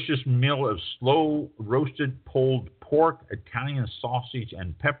 Delicious meal of slow roasted pulled pork, Italian sausage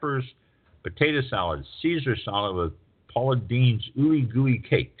and peppers, potato salad, Caesar salad with Paula Deen's ooey gooey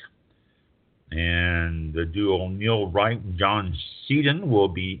cake. And the duo Neil Wright and John Seaton will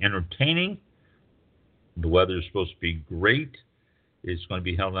be entertaining. The weather is supposed to be great. It's going to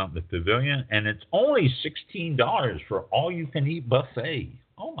be held out in the pavilion, and it's only $16 for all-you-can-eat buffet.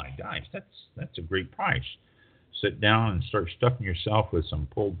 Oh my gosh, that's a great price. Sit down and start stuffing yourself with some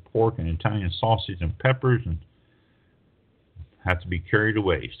pulled pork and Italian sausage and peppers, and have to be carried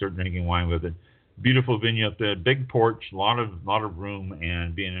away. Start drinking wine with it. Beautiful venue up there, big porch, a lot of room,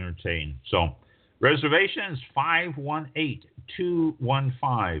 and being entertained. So, reservations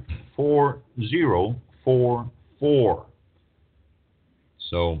 518-215-4044.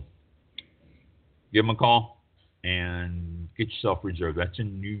 So, give them a call and get yourself reserved. That's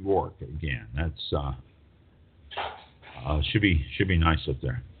in New York again. That's should be nice up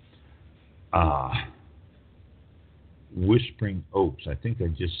there. Whispering Oaks. I think I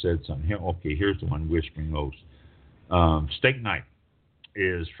just said something here. Okay, here's the one. Whispering Oaks. Steak night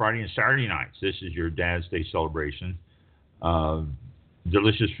is Friday and Saturday nights. This is your Dad's Day celebration.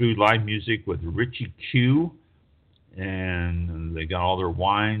 Delicious food, live music with Richie Q, and they got all their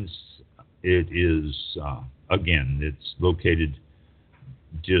wines. It is again. It's located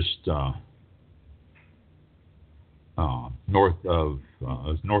just north of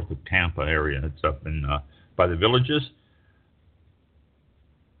Tampa area. It's up in by the Villages.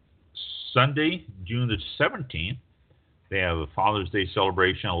 Sunday, June the 17th, they have a Father's Day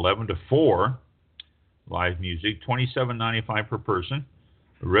celebration, 11 to 4, live music, $27.95 per person.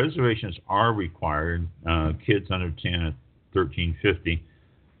 Reservations are required. Kids under 10 at $13.50.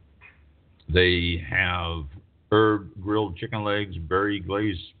 They have herb grilled chicken legs, berry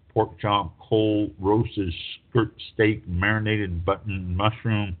glazed pork chop, cold roasted skirt steak, marinated button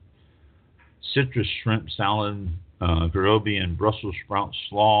mushroom, citrus shrimp salad, Garobi and Brussels sprout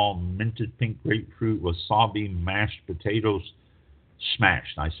slaw, minted pink grapefruit, wasabi, mashed potatoes,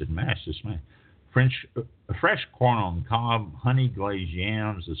 smashed. I said mashed, it's smashed. Fresh corn on the cob, honey glazed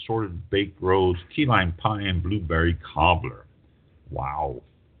yams, assorted baked rolls, key lime pie, and blueberry cobbler. Wow,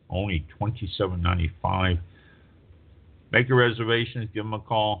 only $27.95. Make your reservations. Give them a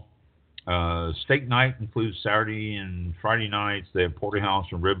call. Steak night includes Saturday and Friday nights. They have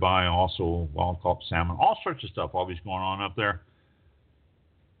porterhouse and ribeye, also wild caught salmon, all sorts of stuff always going on up there.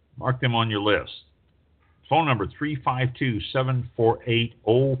 Mark them on your list. Phone number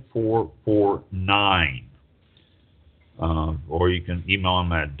 352-748-0449. Or you can email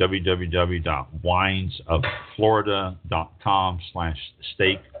them at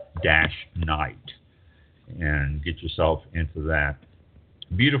www.winesofflorida.com/steak-night and get yourself into that.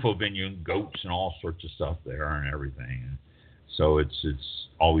 Beautiful venue, goats and all sorts of stuff there and everything. And so it's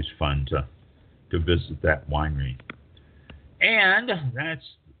always fun to visit that winery. And that's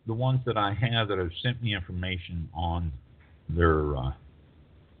the ones that I have that have sent me information on their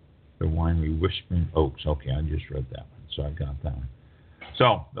winery, Whispering Oaks. Okay, I just read that one, so I got that one.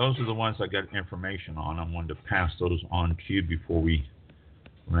 So those are the ones I got information on. I wanted to pass those on to you before we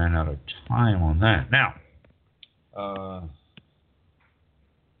ran out of time on that. Now,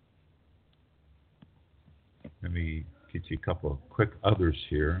 let me get you a couple of quick others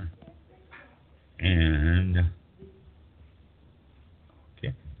here. And,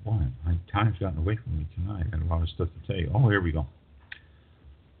 okay, boy, my time's gotten away from me tonight. I got a lot of stuff to tell you. Oh, here we go.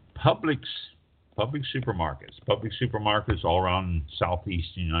 Public supermarkets. Public supermarkets all around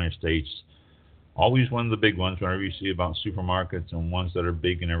southeastern United States. Always one of the big ones whenever you see about supermarkets and ones that are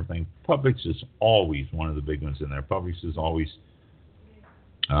big and everything. Publix is always one of the big ones in there. Publix is always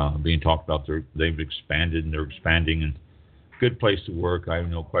being talked about. They've expanded and they're expanding, and good place to work. I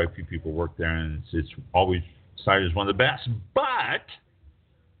know quite a few people work there, and it's always cited as one of the best. But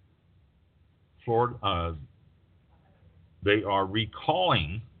Florida, they are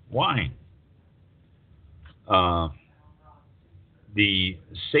recalling wine. The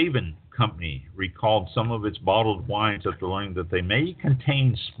Saban Company recalled some of its bottled wines after learning that they may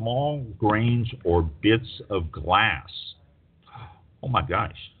contain small grains or bits of glass. Oh my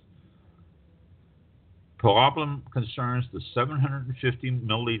gosh. Problem concerns the 750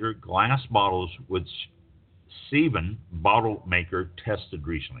 milliliter glass bottles which Saban bottle maker tested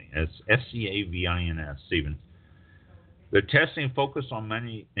recently. It's SCAVINS, Saban. The testing focused on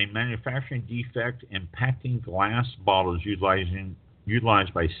a manufacturing defect impacting glass bottles utilized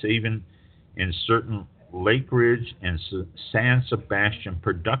by Saban in certain Lake Ridge and San Sebastian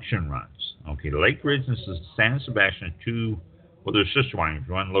production runs. Okay, Lake Ridge and San Sebastian, they're sister wineries.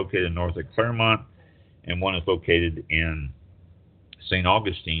 One located north of Claremont, and one is located in St.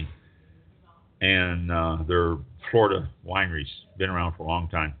 Augustine. And they're Florida wineries, been around for a long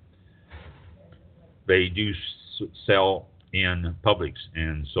time. They do sell in Publix,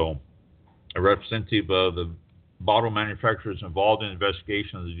 and so a representative of the bottle manufacturers involved in the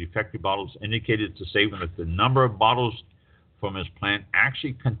investigation of the defective bottles indicated to Saban that the number of bottles from his plant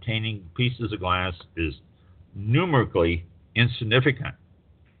actually containing pieces of glass is numerically insignificant,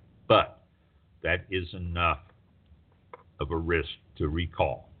 but that is enough of a risk to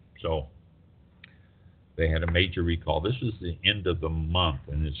recall. So They had a major recall. This was the end of the month,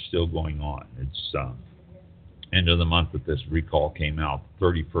 and it's still going on. It's end of the month that this recall came out,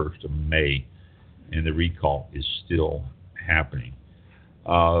 31st of May, and the recall is still happening.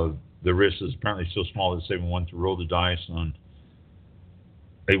 The risk is apparently so small that they want to roll the dice on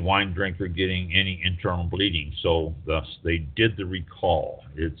a wine drinker getting any internal bleeding. So thus they did the recall.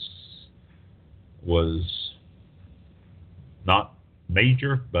 It was not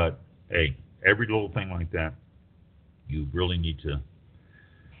major, but hey, every little thing like that, you really need to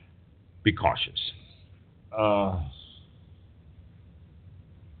be cautious.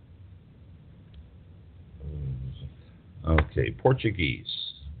 Okay, Portuguese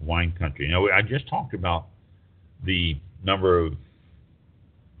wine country. Now, I just talked about the number of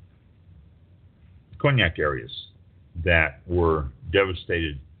cognac areas that were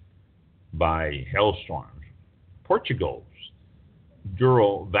devastated by hailstorms. Portugal's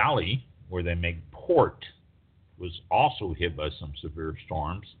Douro Valley, where they make port, was also hit by some severe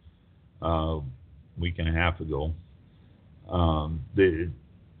storms a week and a half ago. There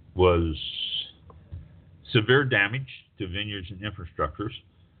was severe damage to vineyards and infrastructures.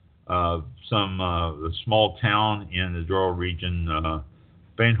 A small town in the Douro region,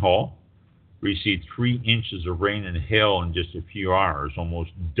 Benhol, received 3 inches of rain and hail in just a few hours,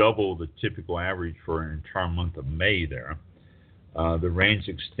 almost double the typical average for an entire month of May there. The rain's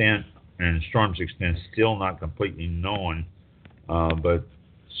extent and storm's extent still not completely known, but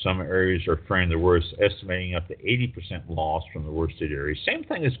some areas are faring the worst, estimating up to 80% loss from the worsted area. Same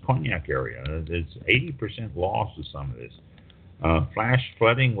thing as Cognac area. It's 80% loss of some of this. Flash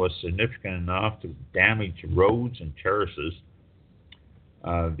flooding was significant enough to damage roads and terraces.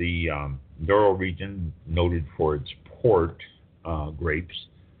 The Douro region, noted for its port grapes,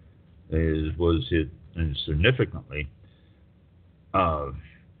 was hit significantly. The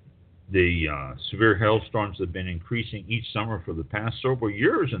severe hailstorms have been increasing each summer for the past several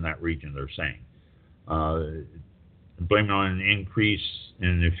years in that region, they're saying. Blaming on an increase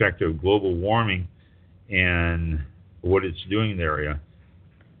in the effect of global warming and what it's doing in the area.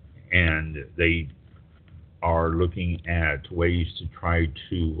 And they are looking at ways to try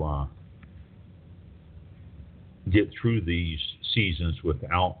to get through these seasons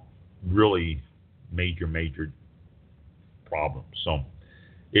without really major problems. So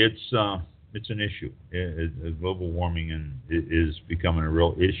it's an issue. Global warming is becoming a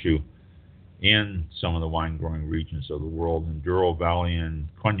real issue in some of the wine growing regions of the world. And Douro Valley and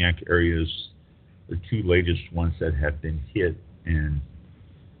Cognac areas, the 2 latest ones that have been hit, and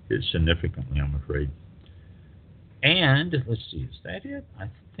hit significantly, I'm afraid. And let's see, is that it? I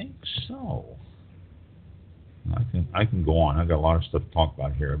think so. I can go on. I've got a lot of stuff to talk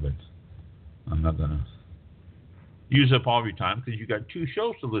about here, but I'm not going to use up all of your time because you got 2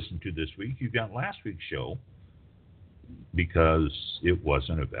 shows to listen to this week. You got last week's show because it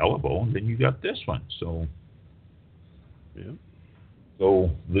wasn't available, and then you got this one. So, yeah.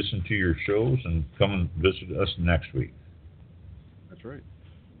 Go listen to your shows and come and visit us next week. That's right.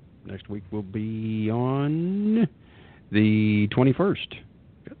 Next week will be on the 21st.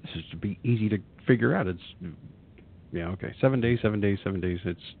 This is to be easy to figure out. It's 7 days.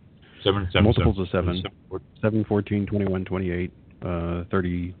 It's 7, multiples of 7. 7, 14, 21, 28,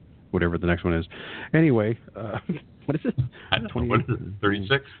 30, whatever the next one is. Anyway, what is it? I don't know. What is it?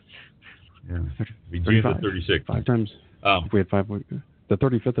 36? Yeah. We do 36. 5 times. If we had 5 weeks. The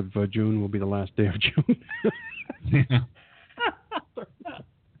 35th of June will be the last day of June.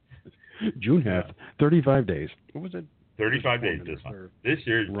 June half, 35 days. What was it? 35 days this month. This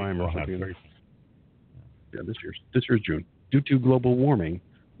year's rhyme or something. Yeah, this year's June. Due to global warming,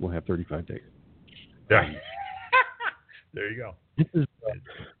 we'll have 35 days. There you go. It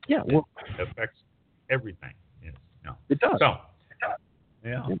affects everything. Yes. No. It does. So,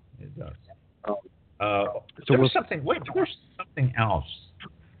 yeah, it does. There was something else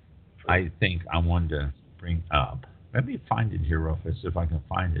I think I wanted to bring up. Let me find it here, Rufus, if I can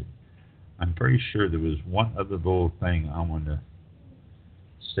find it. I'm pretty sure there was one other little thing I wanted to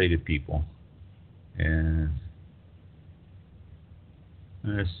say to people. And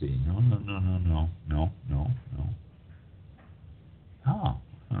let's see. No. Oh. Huh.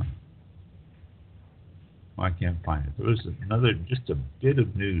 Well, I can't find it. There was just a bit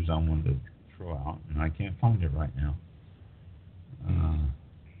of news I wanted to throw out, and I can't find it right now.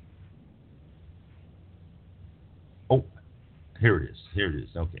 Here it is.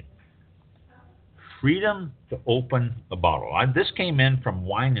 Okay. Freedom to open a bottle. This came in from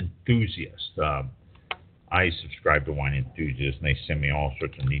Wine Enthusiast. I subscribe to Wine Enthusiast, and they send me all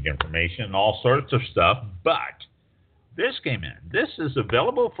sorts of neat information and all sorts of stuff. But this came in. This is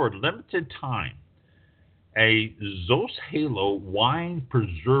available for a limited time. a Zos Halo Wine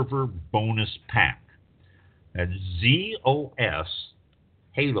Preserver Bonus Pack. That's ZOS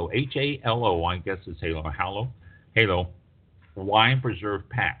Halo, Halo, I guess it's Halo Wine Preserve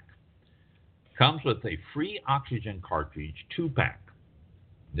Pack. Comes with a free oxygen cartridge 2-pack.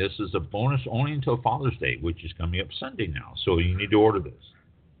 This is a bonus only until Father's Day, which is coming up Sunday now. So you need to order this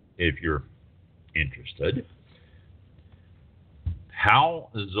if you're interested. How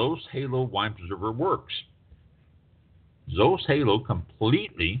Zos Halo Wine Preserver works. Zos Halo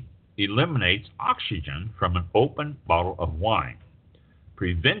completely eliminates oxygen from an open bottle of wine,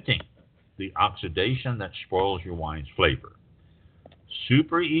 preventing the oxidation that spoils your wine's flavor.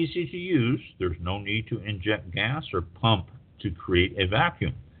 Super easy to use. There's no need to inject gas or pump to create a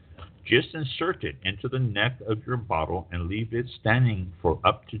vacuum. Just insert it into the neck of your bottle and leave it standing for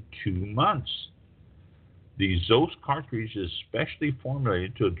up to 2 months. The Zos cartridge is specially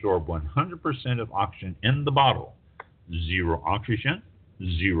formulated to absorb 100% of oxygen in the bottle. 0 oxygen,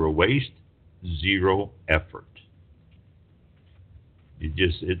 0 waste, 0 effort.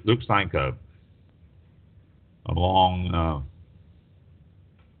 It looks like a long,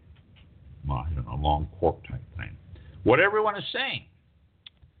 long cork type thing. What everyone is saying.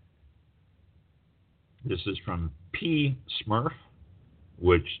 This is from P. Smurf,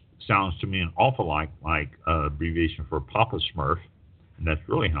 which sounds to me an awful lot like an abbreviation for Papa Smurf, and that's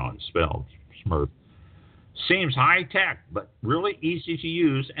really how it's spelled, Smurf. Seems high-tech, but really easy to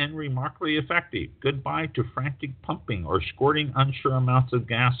use and remarkably effective. Goodbye to frantic pumping or squirting unsure amounts of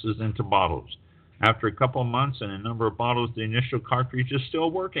gases into bottles. After a couple of months and a number of bottles, the initial cartridge is still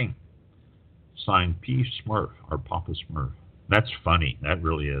working. Signed P. Smurf, or Papa Smurf. That's funny. That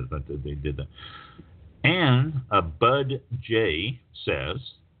really is. That they did that. And Bud J says,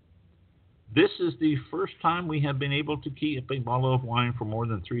 this is the first time we have been able to keep a bottle of wine for more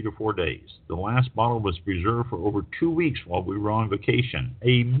than 3 to 4 days. The last bottle was preserved for over 2 weeks while we were on vacation.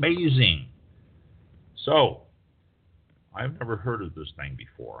 Amazing. So, I've never heard of this thing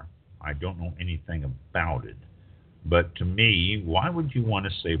before. I don't know anything about it. But to me, why would you want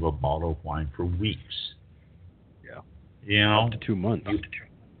to save a bottle of wine for weeks? Yeah. You know, up to 2 months.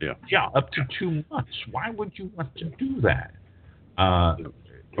 Yeah, up to 2 months. Why would you want to do that?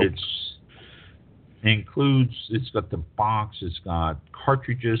 It's got the box, it's got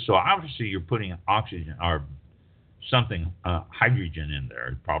cartridges. So obviously you're putting oxygen or something, hydrogen in there.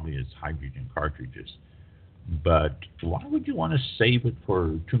 It probably is hydrogen cartridges. But why would you want to save it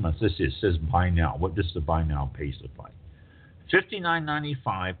for 2 months? It says buy now. What does the buy now pace look like?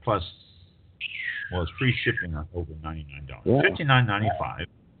 $59.95 plus, well, it's free shipping on over $99. Yeah. $59.95.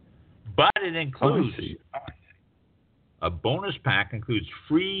 But it includes a bonus pack, includes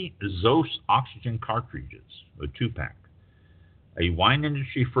free Zos oxygen cartridges, a 2-pack. A wine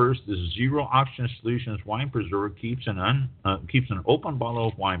industry first, this 0 oxygen solutions wine preserver keeps an open bottle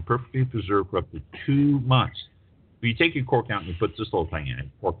of wine perfectly preserved for up to 2 months. If you take your cork out and you put this little thing in it,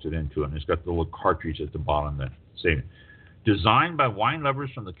 corks it into it, and it's got the little cartridge at the bottom that save it. Designed by wine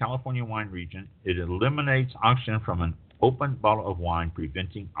lovers from the California wine region, it eliminates oxygen from an open bottle of wine,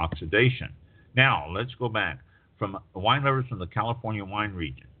 preventing oxidation. Now, let's go back. From wine lovers from the California wine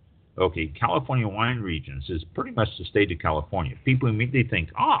region. Okay, California wine regions is pretty much the state of California. People immediately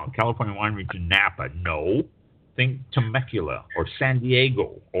think, California wine region, Napa. No. Think Temecula or San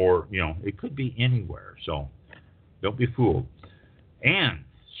Diego or, it could be anywhere. So don't be fooled. And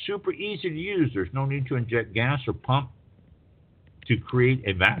super easy to use. There's no need to inject gas or pump to create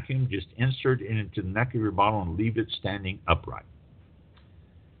a vacuum. Just insert it into the neck of your bottle and leave it standing upright.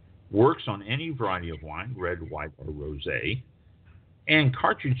 Works on any variety of wine, red, white, or rosé. And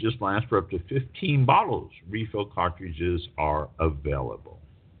cartridges last for up to 15 bottles. Refill cartridges are available.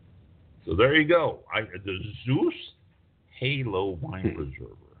 So there you go. The Zos Halo Wine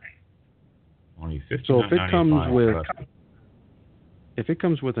Preserver. Only $59.95. So if it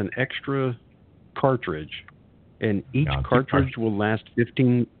comes with an extra cartridge, and each cartridge will last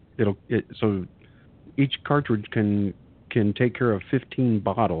 15. So each cartridge can take care of 15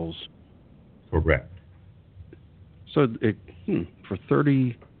 bottles. Correct. So for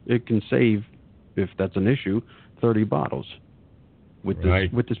 30, it can save, if that's an issue, 30 bottles with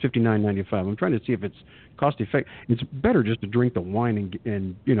this $59.95. I'm trying to see if it's cost effective. It's better just to drink the wine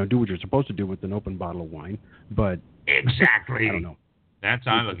and do what you're supposed to do with an open bottle of wine. But exactly, I don't know. That's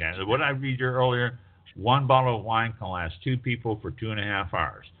how I look at it. What I read here earlier, 1 bottle of wine can last 2 people for 2.5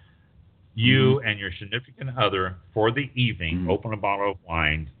 hours. You and your significant other for the evening open a bottle of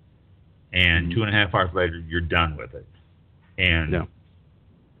wine, and 2.5 hours later you're done with it. And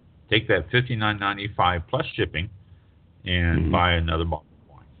take that $59.95 plus shipping and buy another bottle of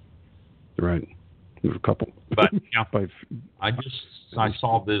wine. Right. There's a couple. But I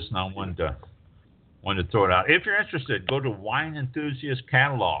saw this and I wanted to throw it out. If you're interested, go to Wine Enthusiast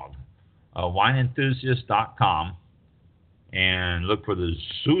Catalog, wineenthusiast.com, and look for the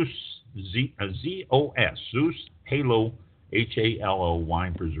Zeus, Z-O-S, Zeus Halo, Halo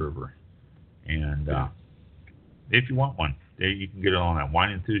wine preserver. And if you want one, you can get it on that,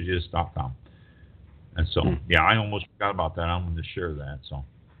 wineenthusiast.com. And so, I almost forgot about that. I'm going to share that. So,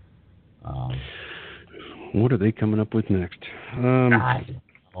 what are they coming up with next?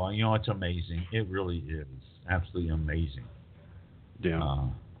 Well, it's amazing. It really is absolutely amazing. Yeah,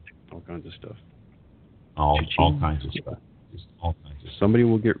 all kinds of stuff. All kinds of stuff. Just all kinds of stuff. Somebody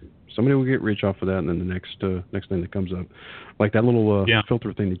will get rich off of that, and then the next thing that comes up, like that little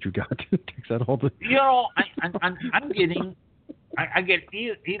filter thing that you got, takes out all the. I get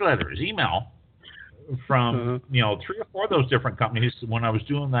email from 3 or 4 of those different companies when I was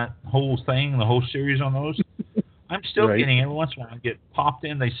doing that whole thing, the whole series on those. I'm still getting, every once in a while I get popped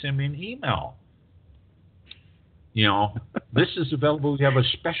in, they send me an email. This is available. We have a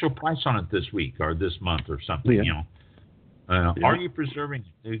special price on it this week or this month or something. Are you preserving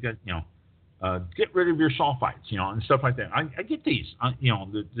it? You got, get rid of your sulfites, and stuff like that. I get these,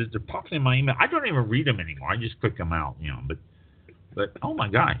 they're popping in my email. I don't even read them anymore. I just click them out, but oh my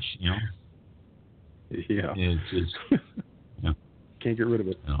gosh, Yeah. It's just, Can't get rid of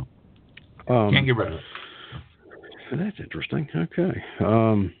it. No. Can't get rid of it. That's interesting. Okay.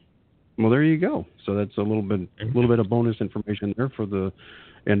 Well, there you go. So that's a little bit of bonus information there for the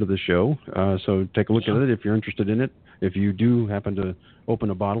end of the show. So take a look at it if you're interested in it. If you do happen to open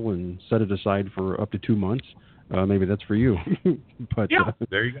a bottle and set it aside for up to 2 months, maybe that's for you. But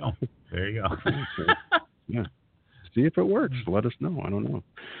there you go. There you go. Yeah. See if it works. Let us know. I don't know.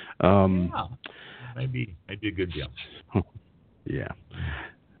 Maybe a good deal. Yeah.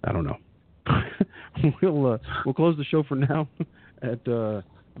 I don't know. We'll close the show for now at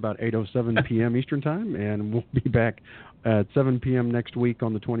about 8:07 p.m. Eastern Time, and we'll be back at 7 p.m. next week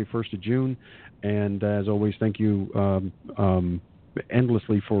on the 21st of June. And as always, thank you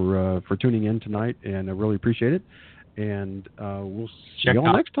endlessly for tuning in tonight, and I really appreciate it. And we'll see you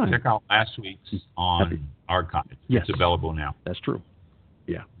all next time. Check out last week's on Archives. Yes. It's available now. That's true.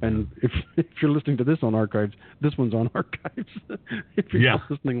 Yeah, and if you're listening to this on Archives, this one's on Archives. If you're not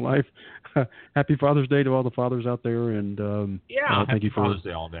listening live, happy Father's Day to all the fathers out there, and thank you for Father's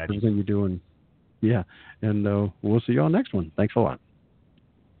Day, all daddies. everything you're doing. Yeah, and we'll see you on next one. Thanks a lot.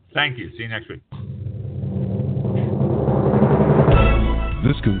 Thank you. See you next week.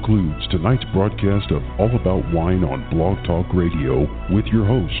 This concludes tonight's broadcast of All About Wine on Blog Talk Radio with your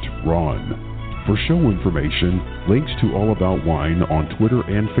host, Ron. For show information, links to All About Wine on Twitter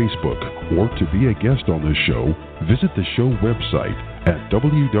and Facebook, or to be a guest on this show, visit the show website at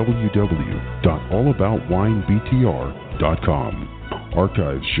www.allaboutwinebtr.com.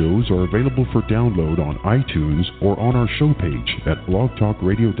 Archive shows are available for download on iTunes or on our show page at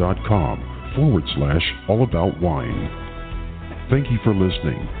blogtalkradio.com/allaboutwine. Thank you for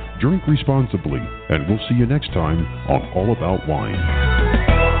listening. Drink responsibly, and we'll see you next time on All About Wine.